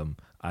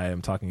 I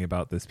am talking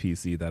about this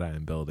PC that I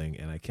am building,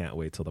 and I can't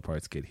wait till the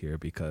parts get here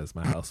because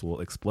my house will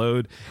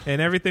explode and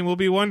everything will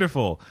be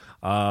wonderful.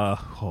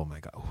 Oh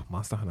my god,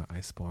 Monster Hunter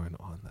Iceborne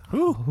on that.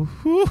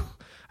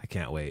 I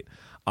can't wait.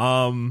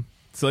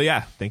 So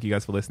yeah, thank you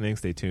guys for listening.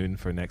 Stay tuned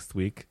for next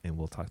week, and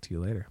we'll talk to you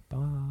later.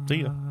 Bye.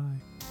 See ya.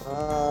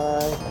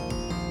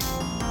 Bye.